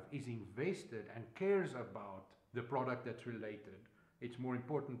do have is invested and cares about the product that's related, it's more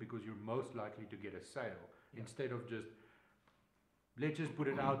important, because you're most likely to get a sale instead of just let's just put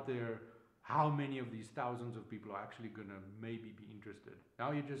it out there. How many of these thousands of people are actually going to maybe be interested?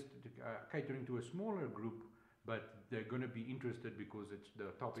 Now you're just catering to a smaller group, but they're going to be interested because it's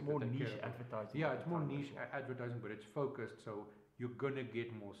the topic. It's more that they niche care about. advertising. Yeah, it's more niche advertising, but it's focused, so you're going to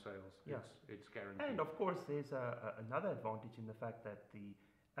get more sales. Yeah. It's guaranteed. And of course, there's another advantage in the fact that the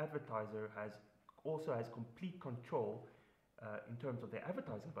advertiser has also has complete control in terms of their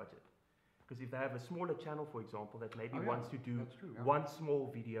advertising budget. Because if they have a smaller channel, for example, that maybe wants to do one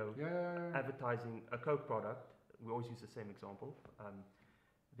small video advertising a Coke product, we always use the same example,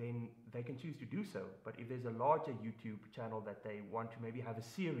 then they can choose to do so. But if there's a larger YouTube channel that they want to maybe have a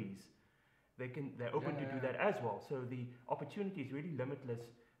series, they're open to do that as well. So the opportunity is really limitless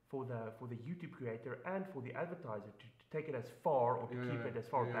for the YouTube creator and for the advertiser to take it as far or to keep it as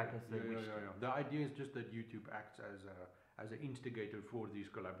far back as they wish. The idea is just that YouTube acts as an instigator for these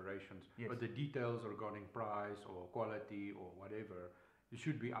collaborations, but the details regarding price or quality or whatever, it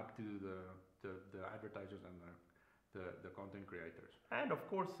should be up to the advertisers and the content creators. And of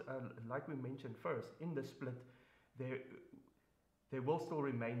course, like we mentioned first, in the split, there will still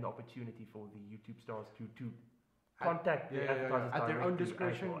remain the opportunity for the YouTube stars to contact the advertisers at their own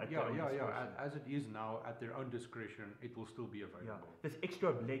discretion. As it is now, at their own discretion, it will still be available. This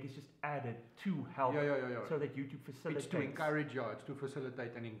extra leg is just added to help so that YouTube facilitates. It's to encourage, it's to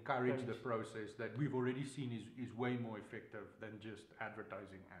facilitate and encourage the process that we've already seen is way more effective than just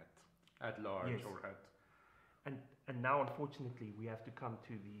advertising at large or at. And now, unfortunately, we have to come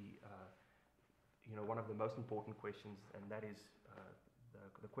to the one of the most important questions, and that is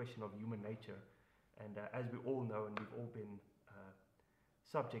the question of human nature. And as we all know, and we've all been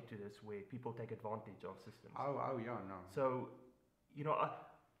subject to this, where people take advantage of systems. So,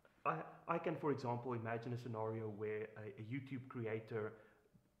 I can, for example, imagine a scenario where a YouTube creator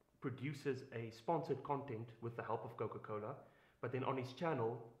produces a sponsored content with the help of Coca-Cola, but then on his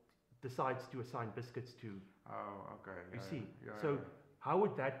channel decides to assign biscuits to. How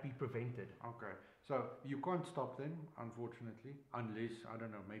would that be prevented? Okay. So you can't stop them, unfortunately, unless, I don't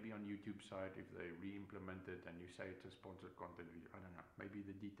know, maybe on YouTube side, if they re-implement it and you say it's a sponsored content video, I don't know, maybe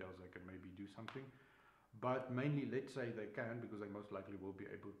the details they can maybe do something. But mainly, let's say they can, because they most likely will be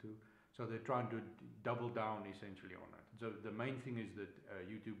able to. So they're trying to double down essentially on it. So the main thing is that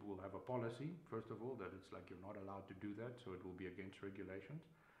YouTube will have a policy, first of all, that it's like you're not allowed to do that, so it will be against regulations.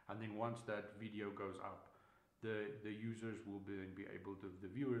 And then once that video goes up, the users will be able to, the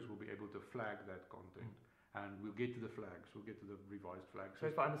viewers will be able to flag that content, and we'll get to the flags, we'll get to the revised flags. So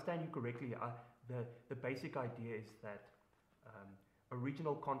if I understand you correctly, the basic idea is that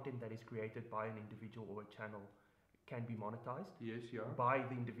original content that is created by an individual or a channel can be monetized by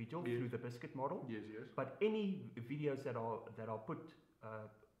the individual through the Biscuit model. But any videos that are put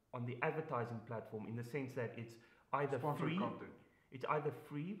on the advertising platform, in the sense that it's either free content. It's either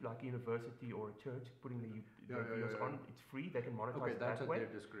free, like a university or a church putting the videos on. It's free; they can monetize that way. That's at their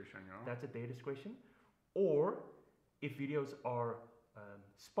discretion. That's at their discretion. Or if videos are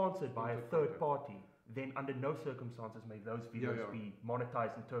sponsored by a third party, then under no circumstances may those videos be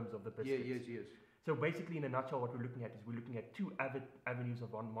monetized in terms of the biscuits. So basically, in a nutshell, what we're looking at is we're looking at two avenues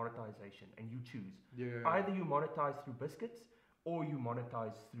of monetization, and you choose. Either you monetize through biscuits, or you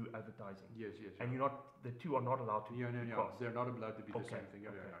monetize through advertising. And the two are not allowed to cross. They're not allowed to be the same thing.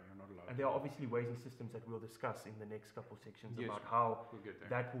 You're not allowed. And there are obviously ways and systems that we'll discuss in the next couple of sections about how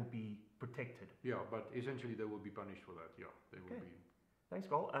that will be protected. But essentially they will be punished for that. They will be. Thanks,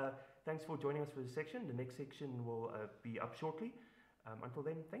 Carl. Thanks for joining us for this section. The next section will be up shortly. Until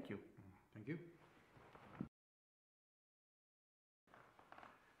then, thank you. Thank you.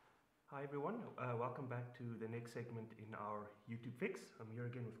 Hi everyone, welcome back to the next segment in our YouTube Fix. I'm here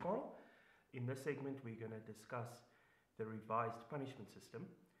again with Carl. In this segment we're going to discuss the revised punishment system.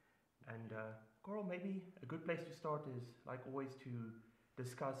 And Carl, maybe a good place to start is, like always, to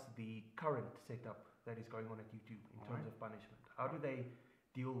discuss the current setup that is going on at YouTube in terms of punishment. How do they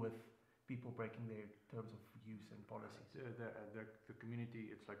deal with people breaking their terms of use and policies? The community,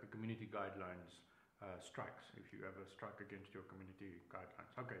 it's like the community guidelines strikes, if you ever strike against your community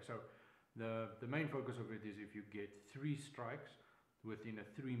guidelines. Okay, so the main focus of it is if you get 3 strikes within a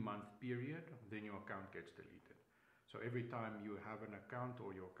 3-month period, then your account gets deleted. So every time you have an account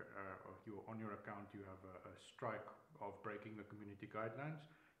or you're on your account, you have a strike of breaking the community guidelines,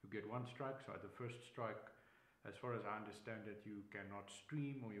 you get 1 strike. So at the first strike, as far as I understand it, you cannot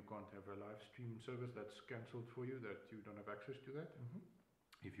stream, or you can't have a live stream service. That's cancelled for you, that you don't have access to that.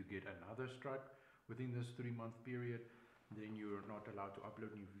 If you get another strike within this 3-month period, then you're not allowed to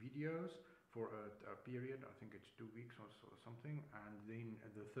upload new videos for a period. I think it's 2 weeks or something. And then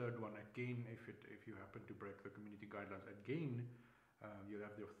the third one again, if you happen to break the community guidelines again, you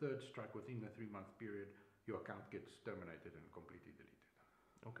have your third strike within the 3-month period. Your account gets terminated and completely deleted.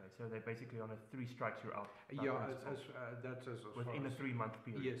 Okay, so they're basically on a 3 strikes you're out. That's as within a 3-month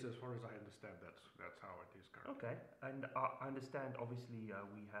period. Yes, as far as I understand, that's how it is currently. Okay, and I understand obviously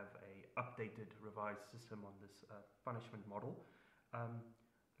we have a updated, revised system on this punishment model.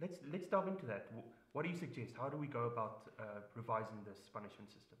 let's delve into that. What do you suggest? How do we go about revising this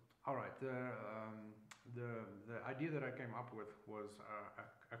punishment system? All right. The idea that I came up with was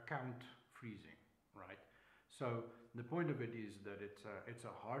account freezing, right? So the point of it is that it's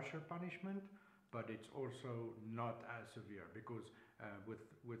a harsher punishment, but it's also not as severe because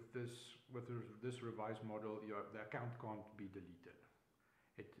with this revised model, the account can't be deleted.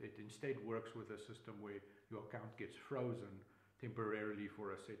 It instead works with a system where your account gets frozen temporarily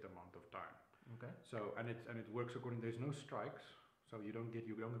for a set amount of time. Okay. So and it works according. There's no strikes, so you don't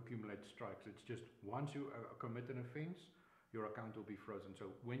accumulate strikes. It's just once you commit an offense, your account will be frozen. So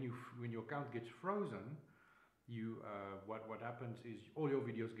when your account gets frozen, what happens is all your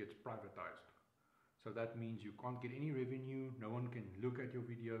videos gets privatized. So that means you can't get any revenue. No one can look at your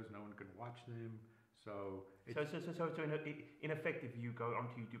videos. No one can watch them. So in effect, if you go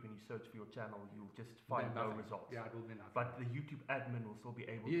onto YouTube and you search for your channel, you'll just find no results. Yeah, it will be nothing. But the YouTube admin will still be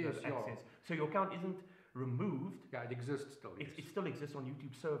able to have access. So your account isn't removed. Yeah, it exists still. It still exists on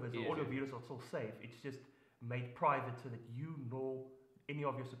YouTube servers. Yes, all your videos are still safe. It's just made private so that you nor any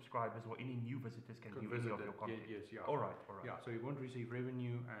of your subscribers or any new visitors can view any of your content. Yes, yeah. All right. Yeah, so you won't receive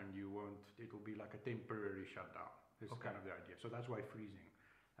revenue and you won't. It will be like a temporary shutdown. This is kind of the idea. So that's why freezing.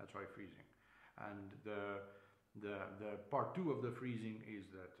 And the part 2 of the freezing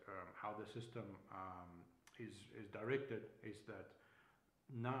is that how the system is directed is that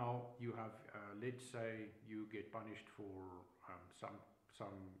now you have let's say you get punished for some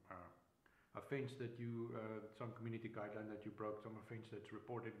offense that you some community guideline that you broke, some offense that's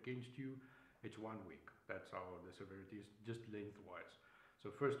reported against you. It's 1 week. That's how the severity is, just lengthwise.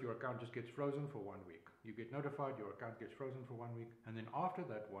 So first your account just gets frozen for 1 week. You get notified, your account gets frozen for 1 week, and then after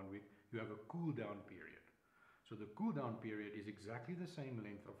that 1 week you have a cool down period. So the cool down period is exactly the same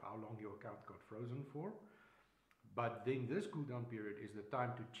length of how long your account got frozen for, but then this cool down period is the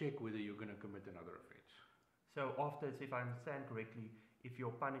time to check whether you're going to commit another offense. So after, if I understand correctly, if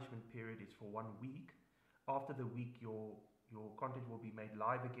your punishment period is for 1 week, after the week your content will be made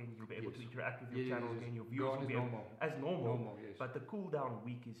live again, you'll be able to interact with your channel again, your viewers will be as normal. But the cool down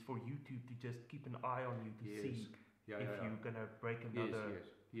week is for YouTube to just keep an eye on you to see if you're going to break another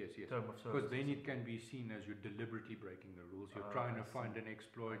term of service. Because then it can be seen as you're deliberately breaking the rules. You're trying to find an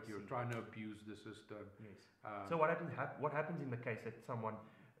exploit. You're trying to abuse the system. Yes. So what happens in the case that someone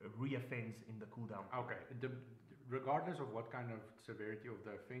reoffends in the cooldown? Okay. Regardless of what kind of severity of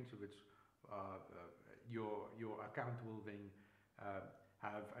the offense, if it's your account will then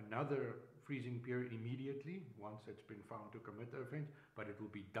have another freezing period immediately once it's been found to commit the offense, but it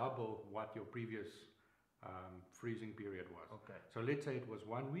will be double what your previous freezing period was. Okay. So let's say it was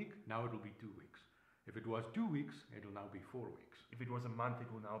 1 week, now it will be 2 weeks. If it was 2 weeks, it will now be 4 weeks. If it was a month,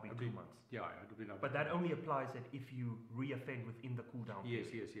 it will now be 2 months. Yeah, it will be now. But that only applies that if you re-offend within the cooldown period.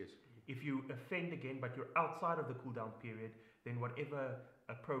 Yes. If you offend again, but you're outside of the cooldown period, then whatever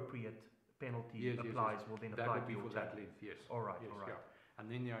appropriate penalty applies will then apply to your that length. Yes. All right. Yeah.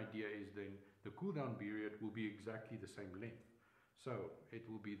 And then the idea is then the cooldown period will be exactly the same length. So it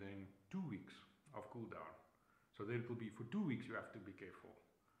will be then 2 weeks of cooldown. So then it will be for 2 weeks you have to be careful.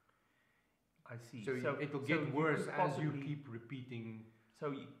 I see. So it will get worse as you keep repeating.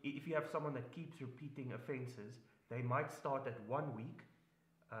 So if you have someone that keeps repeating offences, they might start at 1 week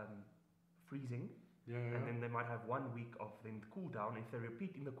freezing, and then they might have 1 week of then cooldown. If they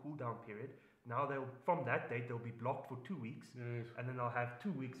repeat in the cooldown period, now from that date they'll be blocked for 2 weeks, and then they'll have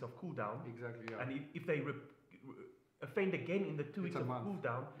 2 weeks of cooldown. Exactly. Yeah. And if they offend again in the 2 weeks of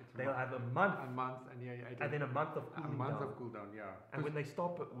cooldown, they'll have a month, and then a month of cooling down. Yeah. And when they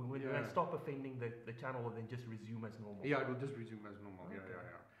stop offending, the channel will then just resume as normal. Yeah, it will just resume as normal. Okay.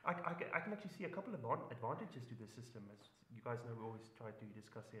 Yeah. I can actually see a couple of advantages to this system. As you guys know, we always try to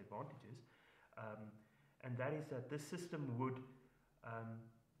discuss the advantages, and that is that this system would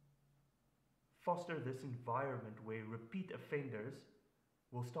foster this environment where repeat offenders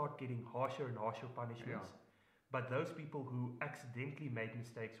will start getting harsher and harsher punishments. Yeah. But those people who accidentally made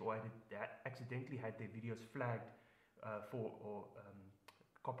mistakes or accidentally had their videos flagged for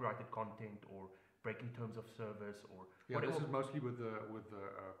copyrighted content or breaking terms of service or whatever. This is mostly with the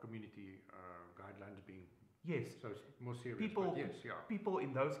community guidelines being so it's more serious. People in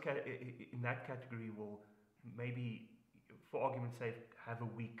in that category will maybe, for argument's sake, have a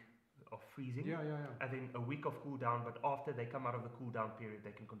week of freezing, and then a week of cooldown. But after they come out of the cooldown period,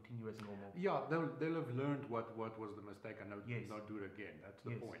 they can continue as normal. Yeah, they'll have learned what was the mistake and not do it again. That's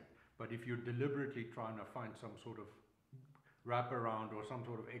the point. But if you're deliberately trying to find some sort of wraparound or some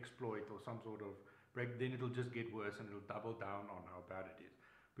sort of exploit or some sort of break, then it'll just get worse and it'll double down on how bad it is.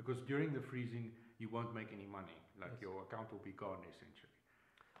 Because during the freezing, you won't make any money. Your account will be gone essentially.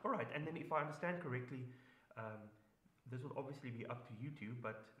 All right, and then if I understand correctly, this will obviously be up to YouTube,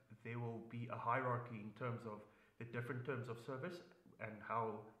 but there will be a hierarchy in terms of the different terms of service and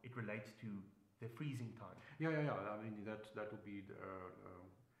how it relates to the freezing time. Yeah. I mean, that will be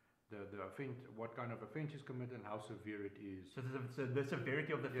the offence, what kind of offence is committed and how severe it is. So the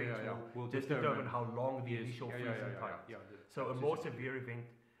severity of the offence will just determine how long the initial yeah, freezing time. So a more severe event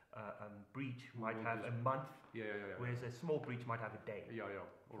breach might have a month, whereas a small breach might have a day,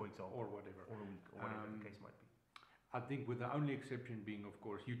 for example, or whatever, or a week, or whatever the case might be. I think with the only exception being, of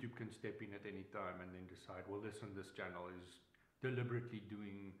course, YouTube can step in at any time and then decide, well, listen, this channel is deliberately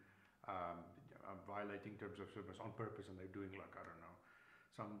doing violating terms of service on purpose, and they're doing, like, I don't know,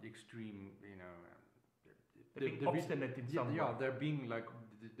 some extreme, they're being obstinate in some way. Yeah, they're being like,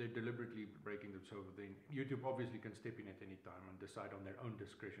 they're deliberately breaking them. So then YouTube obviously can step in at any time and decide on their own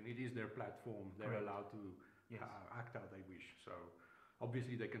discretion. It is their platform. They're allowed to act how they wish. So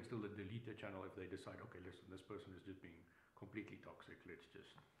obviously they can still delete the channel if they decide, okay, listen, this person is just being completely toxic. Let's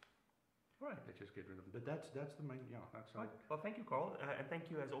just get rid of them. But that's the main, that's right. Well, thank you, Carl, and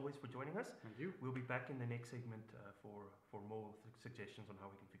thank you as always for joining us. Thank you. We'll be back in the next segment for more suggestions on how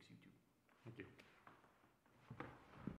we can fix YouTube.